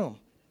in this room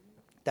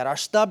that are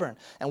stubborn.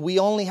 And we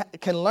only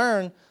can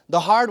learn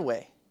the hard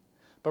way.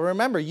 But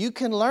remember, you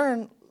can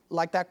learn,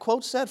 like that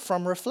quote said,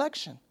 from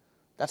reflection.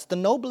 That's the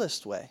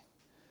noblest way.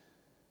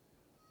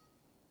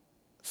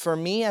 For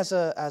me as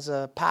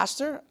a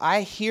pastor,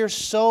 I hear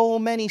so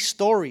many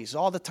stories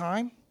all the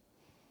time.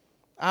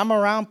 I'm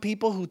around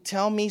people who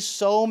tell me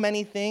so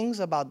many things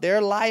about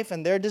their life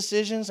and their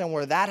decisions and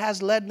where that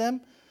has led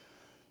them.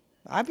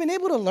 I've been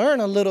able to learn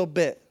a little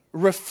bit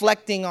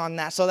reflecting on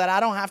that so that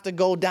I don't have to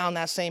go down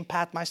that same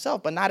path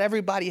myself. But not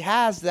everybody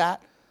has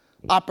that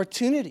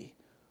opportunity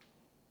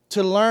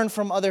to learn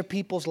from other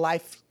people's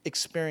life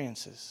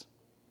experiences.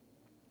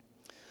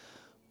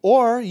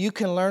 Or you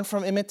can learn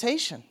from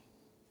imitation.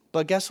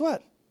 But guess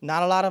what?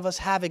 Not a lot of us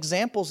have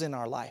examples in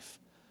our life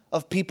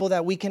of people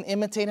that we can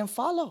imitate and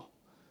follow.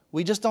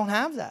 We just don't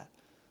have that.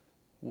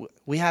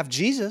 We have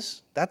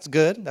Jesus. That's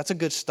good. That's a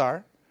good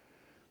start.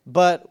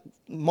 But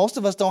most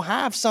of us don't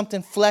have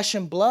something flesh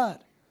and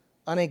blood,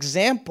 an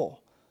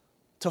example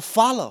to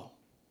follow.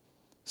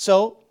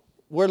 So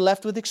we're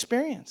left with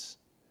experience.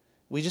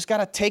 We just got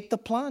to take the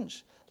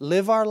plunge,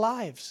 live our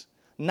lives,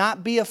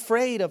 not be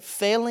afraid of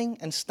failing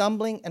and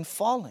stumbling and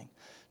falling.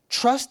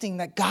 Trusting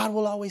that God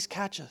will always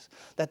catch us,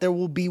 that there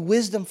will be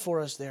wisdom for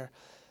us there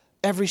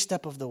every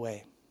step of the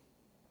way.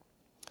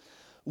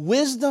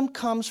 Wisdom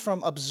comes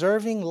from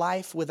observing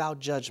life without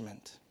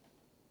judgment.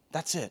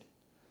 That's it.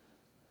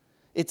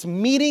 It's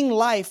meeting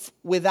life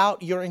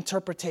without your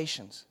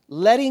interpretations,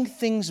 letting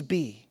things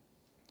be.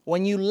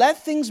 When you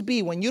let things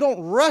be, when you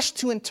don't rush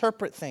to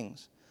interpret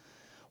things,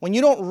 when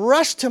you don't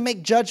rush to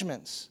make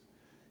judgments,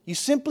 you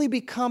simply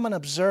become an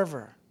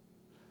observer.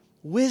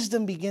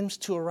 Wisdom begins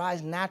to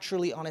arise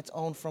naturally on its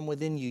own from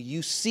within you.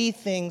 You see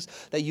things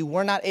that you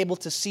were not able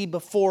to see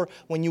before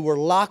when you were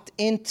locked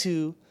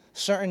into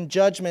certain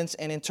judgments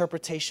and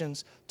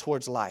interpretations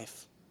towards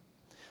life.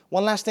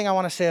 One last thing I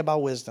want to say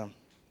about wisdom.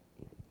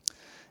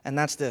 And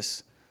that's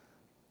this.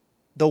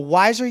 The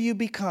wiser you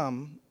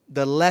become,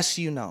 the less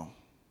you know.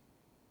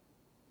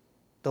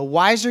 The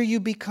wiser you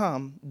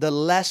become, the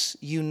less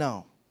you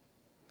know.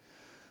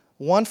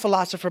 One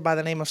philosopher by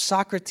the name of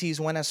Socrates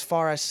went as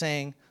far as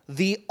saying,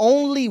 the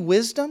only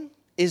wisdom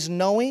is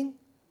knowing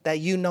that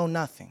you know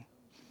nothing.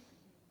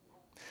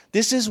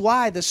 This is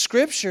why the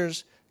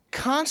scriptures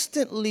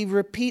constantly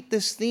repeat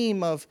this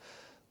theme of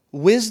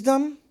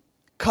wisdom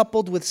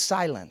coupled with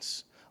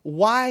silence.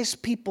 Wise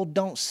people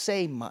don't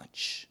say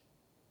much.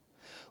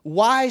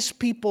 Wise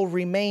people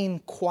remain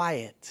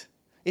quiet.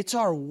 It's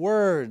our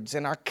words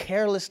and our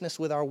carelessness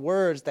with our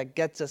words that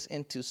gets us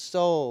into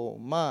so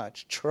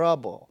much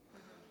trouble.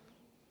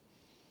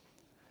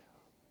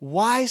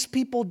 Wise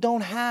people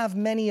don't have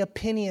many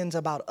opinions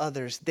about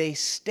others. They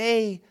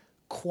stay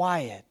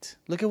quiet.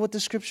 Look at what the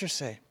scriptures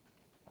say.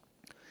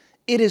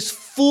 It is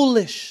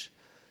foolish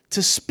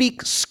to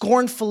speak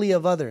scornfully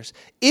of others.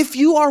 If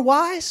you are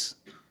wise,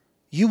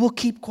 you will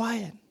keep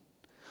quiet.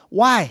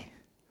 Why?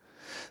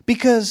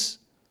 Because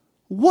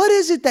what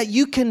is it that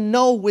you can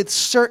know with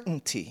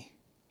certainty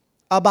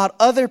about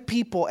other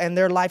people and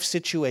their life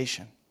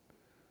situation?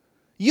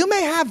 You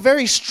may have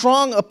very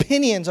strong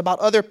opinions about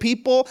other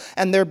people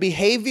and their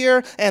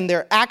behavior and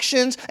their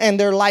actions and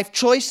their life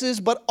choices,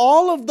 but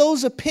all of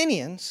those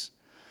opinions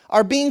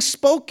are being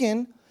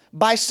spoken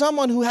by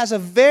someone who has a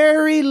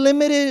very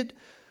limited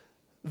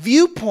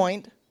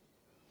viewpoint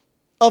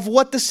of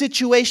what the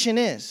situation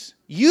is.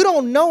 You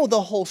don't know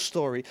the whole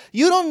story.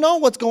 You don't know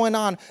what's going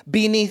on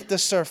beneath the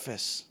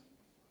surface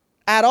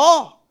at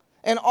all.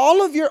 And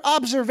all of your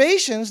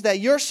observations that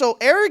you're so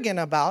arrogant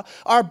about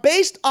are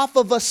based off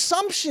of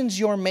assumptions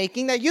you're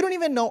making that you don't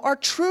even know are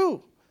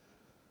true.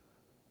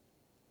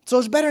 So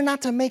it's better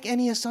not to make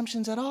any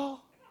assumptions at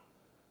all.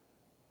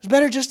 It's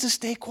better just to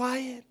stay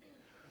quiet.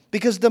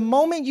 Because the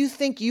moment you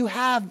think you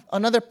have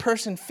another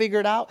person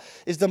figured out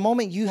is the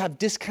moment you have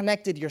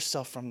disconnected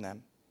yourself from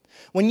them.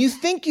 When you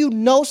think you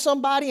know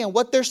somebody and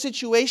what their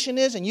situation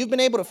is and you've been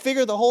able to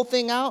figure the whole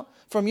thing out,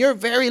 from your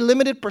very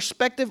limited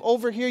perspective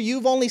over here,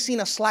 you've only seen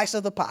a slice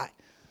of the pie.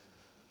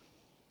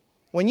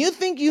 When you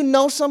think you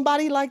know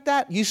somebody like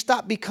that, you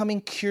stop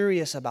becoming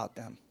curious about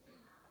them.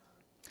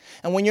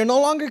 And when you're no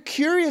longer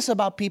curious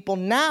about people,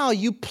 now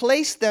you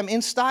place them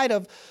inside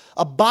of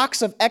a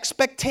box of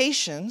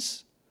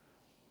expectations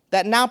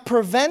that now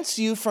prevents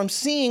you from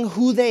seeing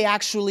who they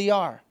actually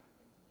are.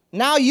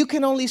 Now you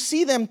can only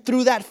see them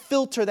through that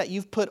filter that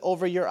you've put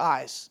over your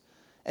eyes.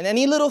 And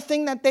any little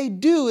thing that they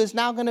do is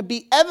now going to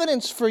be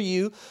evidence for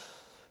you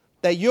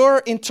that your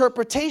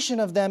interpretation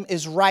of them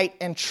is right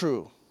and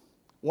true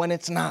when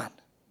it's not.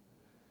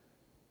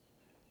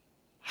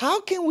 How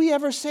can we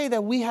ever say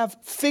that we have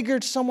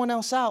figured someone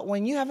else out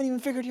when you haven't even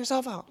figured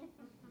yourself out?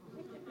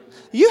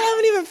 You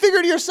haven't even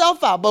figured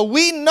yourself out, but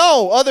we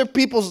know other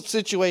people's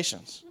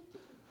situations.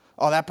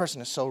 Oh, that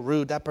person is so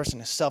rude. That person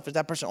is selfish.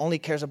 That person only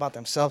cares about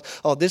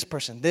themselves. Oh, this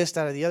person, this,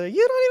 that, or the other.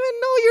 You don't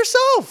even know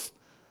yourself.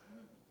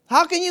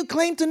 How can you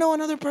claim to know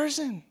another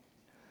person?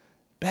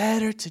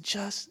 Better to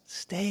just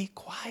stay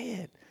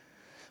quiet.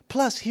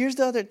 Plus, here's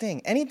the other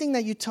thing. Anything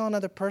that you tell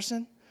another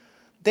person,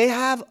 they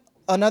have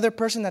another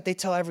person that they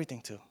tell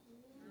everything to.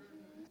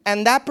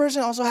 And that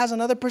person also has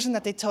another person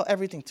that they tell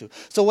everything to.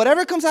 So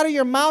whatever comes out of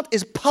your mouth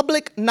is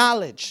public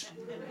knowledge.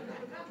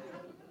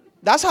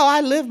 That's how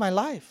I live my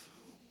life.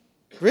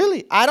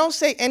 Really. I don't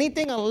say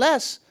anything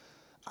unless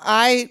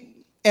I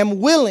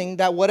am willing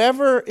that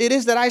whatever it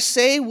is that I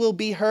say will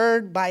be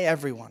heard by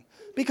everyone.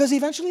 Because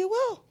eventually it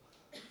will.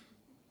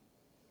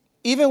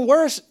 Even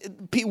worse,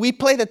 we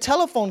play the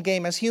telephone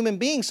game as human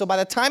beings. So by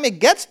the time it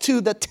gets to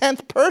the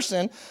 10th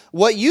person,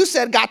 what you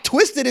said got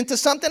twisted into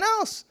something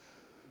else.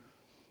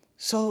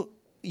 So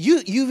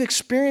you've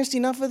experienced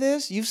enough of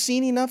this. You've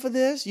seen enough of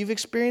this. You've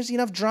experienced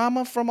enough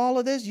drama from all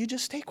of this. You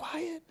just stay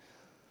quiet.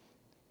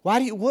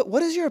 What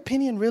does your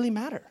opinion really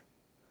matter?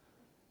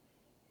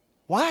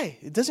 Why?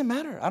 It doesn't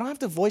matter. I don't have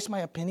to voice my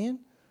opinion.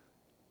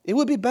 It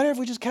would be better if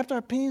we just kept our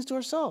opinions to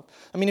ourselves.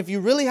 I mean, if you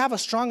really have a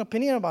strong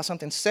opinion about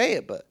something, say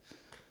it, but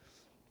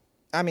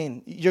I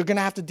mean, you're going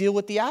to have to deal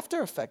with the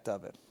after effect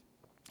of it.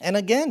 And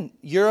again,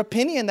 your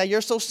opinion that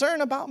you're so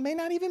certain about may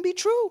not even be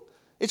true.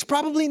 It's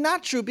probably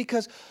not true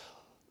because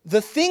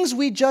the things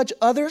we judge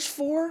others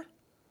for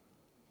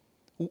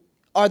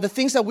are the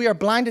things that we are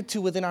blinded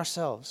to within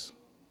ourselves.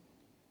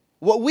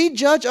 What we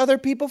judge other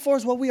people for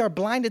is what we are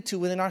blinded to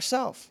within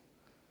ourselves.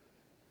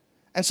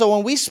 And so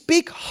when we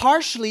speak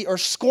harshly or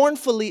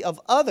scornfully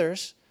of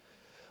others,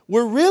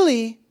 we're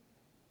really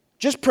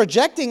just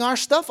projecting our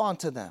stuff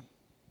onto them.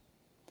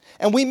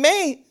 And we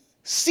may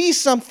see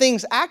some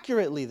things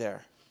accurately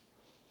there.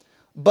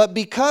 But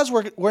because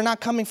we're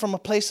not coming from a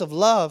place of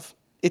love,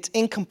 it's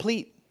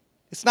incomplete.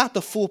 It's not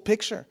the full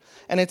picture.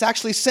 And it's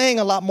actually saying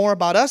a lot more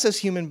about us as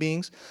human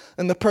beings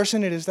than the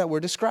person it is that we're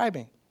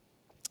describing.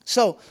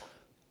 So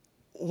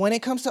when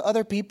it comes to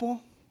other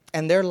people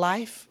and their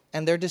life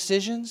and their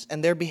decisions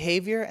and their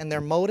behavior and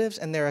their motives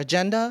and their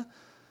agenda,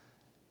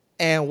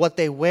 and what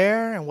they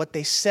wear and what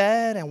they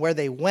said and where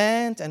they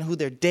went and who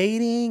they're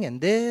dating and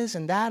this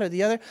and that or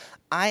the other.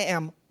 I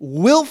am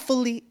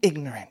willfully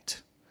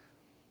ignorant.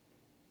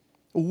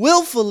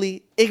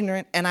 Willfully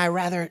ignorant, and I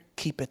rather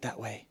keep it that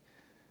way.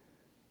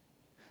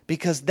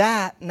 Because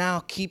that now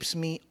keeps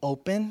me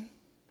open.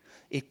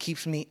 It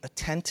keeps me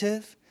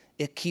attentive.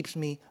 It keeps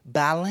me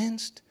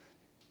balanced.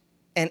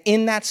 And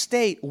in that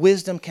state,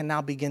 wisdom can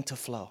now begin to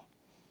flow.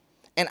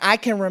 And I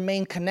can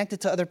remain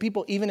connected to other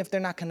people even if they're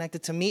not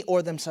connected to me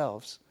or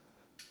themselves.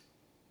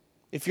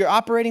 If you're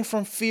operating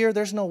from fear,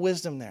 there's no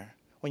wisdom there.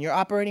 When you're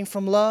operating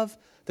from love,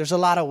 there's a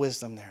lot of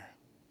wisdom there.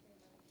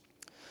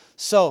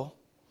 So,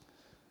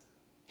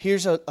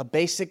 here's a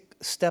basic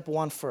step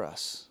one for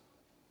us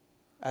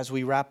as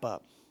we wrap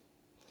up.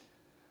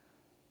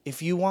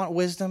 If you want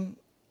wisdom,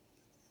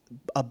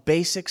 a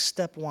basic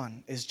step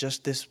one is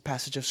just this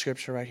passage of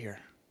scripture right here.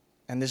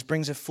 And this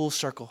brings it full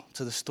circle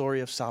to the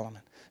story of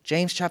Solomon.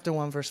 James chapter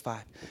 1, verse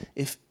 5.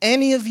 If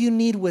any of you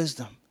need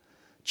wisdom,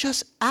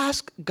 just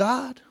ask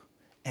God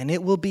and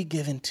it will be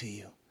given to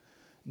you.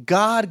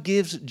 God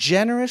gives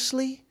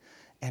generously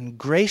and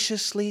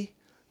graciously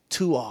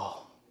to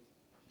all.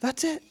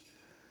 That's it.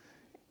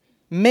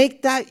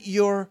 Make that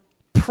your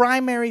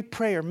primary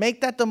prayer.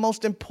 Make that the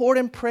most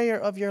important prayer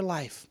of your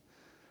life.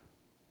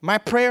 My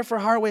prayer for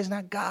Heartway is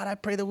not, God, I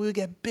pray that we would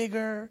get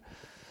bigger.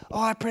 Oh,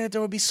 I pray that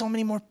there would be so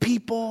many more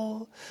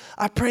people.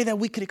 I pray that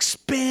we could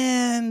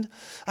expand.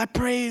 I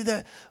pray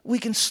that we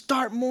can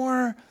start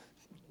more,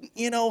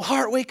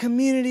 Heartway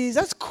communities.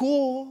 That's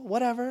cool,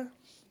 whatever.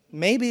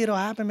 Maybe it'll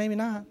happen, maybe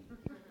not.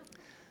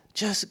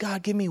 Just,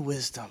 God, give me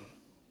wisdom.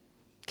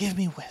 Give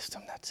me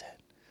wisdom, that's it.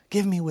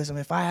 Give me wisdom.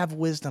 If I have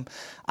wisdom,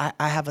 I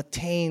have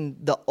attained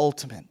the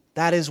ultimate.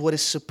 That is what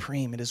is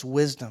supreme. It is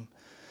wisdom.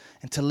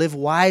 And to live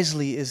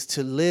wisely is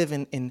to live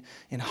in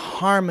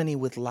harmony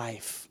with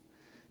life.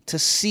 To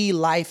see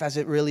life as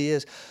it really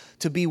is.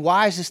 To be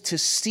wise is to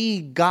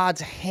see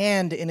God's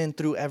hand in and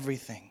through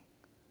everything.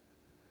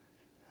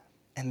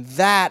 And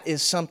that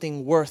is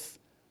something worth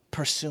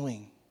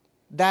pursuing.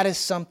 That is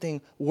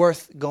something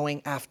worth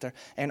going after.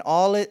 And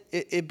all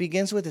it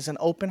begins with is an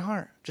open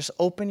heart. Just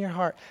open your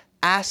heart.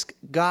 Ask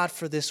God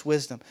for this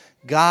wisdom.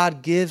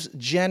 God gives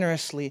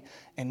generously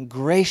and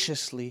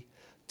graciously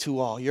to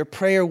all. Your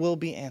prayer will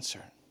be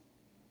answered.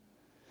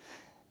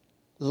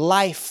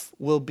 Life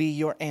will be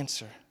your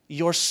answer.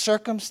 Your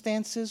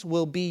circumstances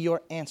will be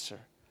your answer.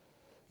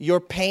 Your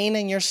pain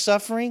and your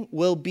suffering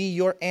will be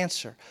your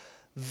answer.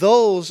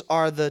 Those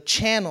are the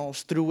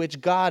channels through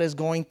which God is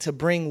going to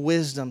bring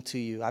wisdom to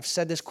you. I've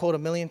said this quote a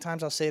million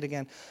times. I'll say it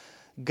again.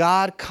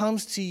 God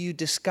comes to you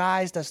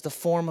disguised as the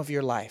form of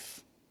your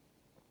life.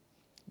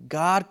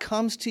 God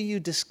comes to you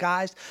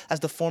disguised as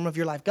the form of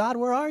your life. God,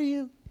 where are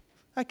you?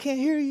 I can't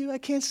hear you. I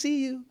can't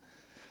see you.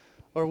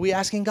 Or are we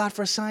asking God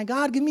for a sign?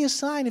 God, give me a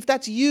sign. If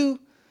that's you,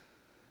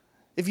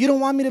 if you don't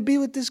want me to be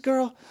with this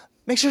girl,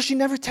 make sure she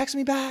never texts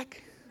me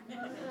back.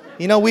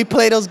 We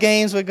play those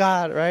games with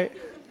God, right?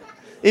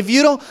 If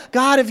you don't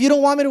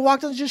want me to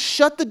walk down, just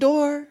shut the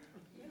door.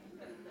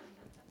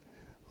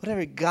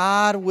 Whatever.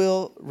 God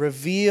will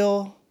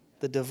reveal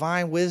the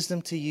divine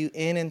wisdom to you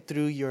in and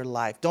through your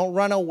life. Don't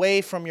run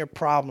away from your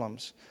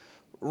problems.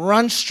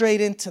 Run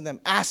straight into them,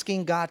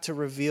 asking God to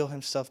reveal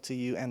himself to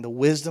you, and the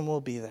wisdom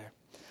will be there.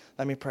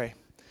 Let me pray.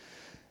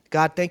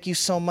 God, thank you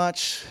so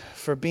much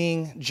for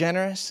being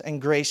generous and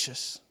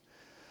gracious.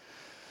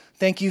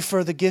 Thank you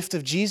for the gift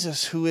of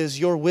Jesus, who is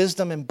your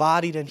wisdom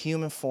embodied in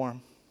human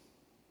form.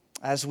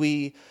 As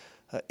we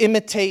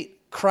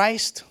imitate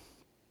Christ,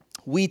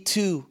 we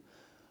too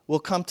will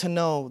come to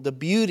know the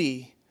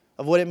beauty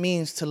of what it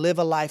means to live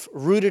a life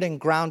rooted and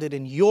grounded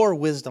in your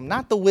wisdom,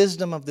 not the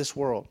wisdom of this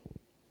world.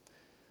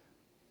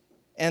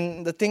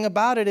 And the thing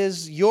about it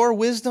is, your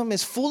wisdom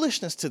is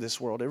foolishness to this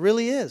world. It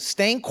really is.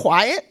 Staying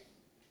quiet,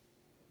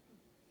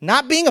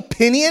 not being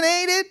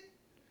opinionated,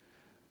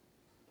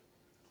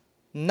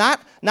 not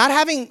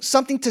having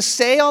something to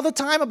say all the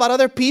time about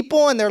other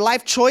people and their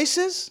life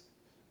choices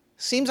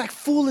seems like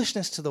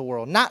foolishness to the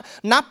world.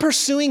 Not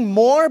pursuing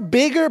more,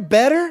 bigger,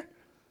 better,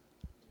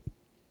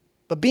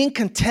 but being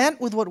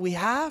content with what we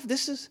have.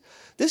 This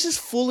is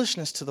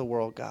foolishness to the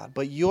world, God.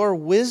 But your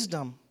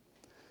wisdom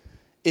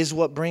is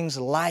what brings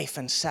life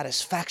and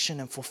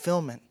satisfaction and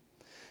fulfillment.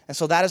 And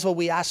so that is what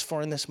we ask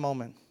for in this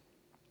moment.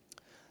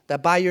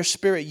 That by your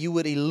Spirit, you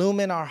would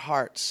illumine our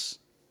hearts.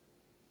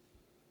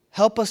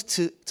 Help us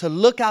to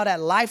look out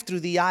at life through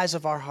the eyes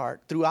of our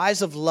heart, through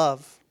eyes of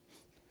love.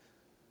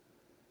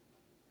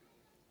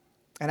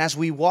 And as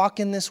we walk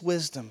in this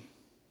wisdom,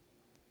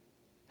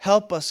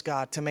 help us,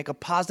 God, to make a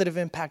positive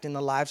impact in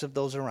the lives of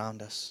those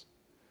around us.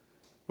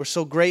 We're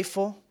so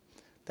grateful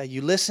that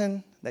you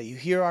listen, that you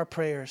hear our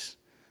prayers,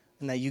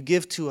 and that you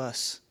give to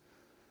us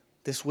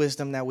this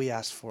wisdom that we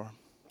ask for.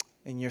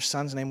 In your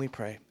Son's name we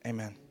pray.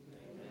 Amen.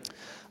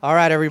 All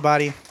right,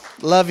 everybody.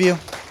 Love you.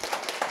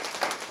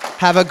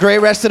 Have a great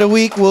rest of the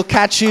week. We'll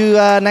catch you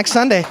next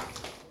Sunday.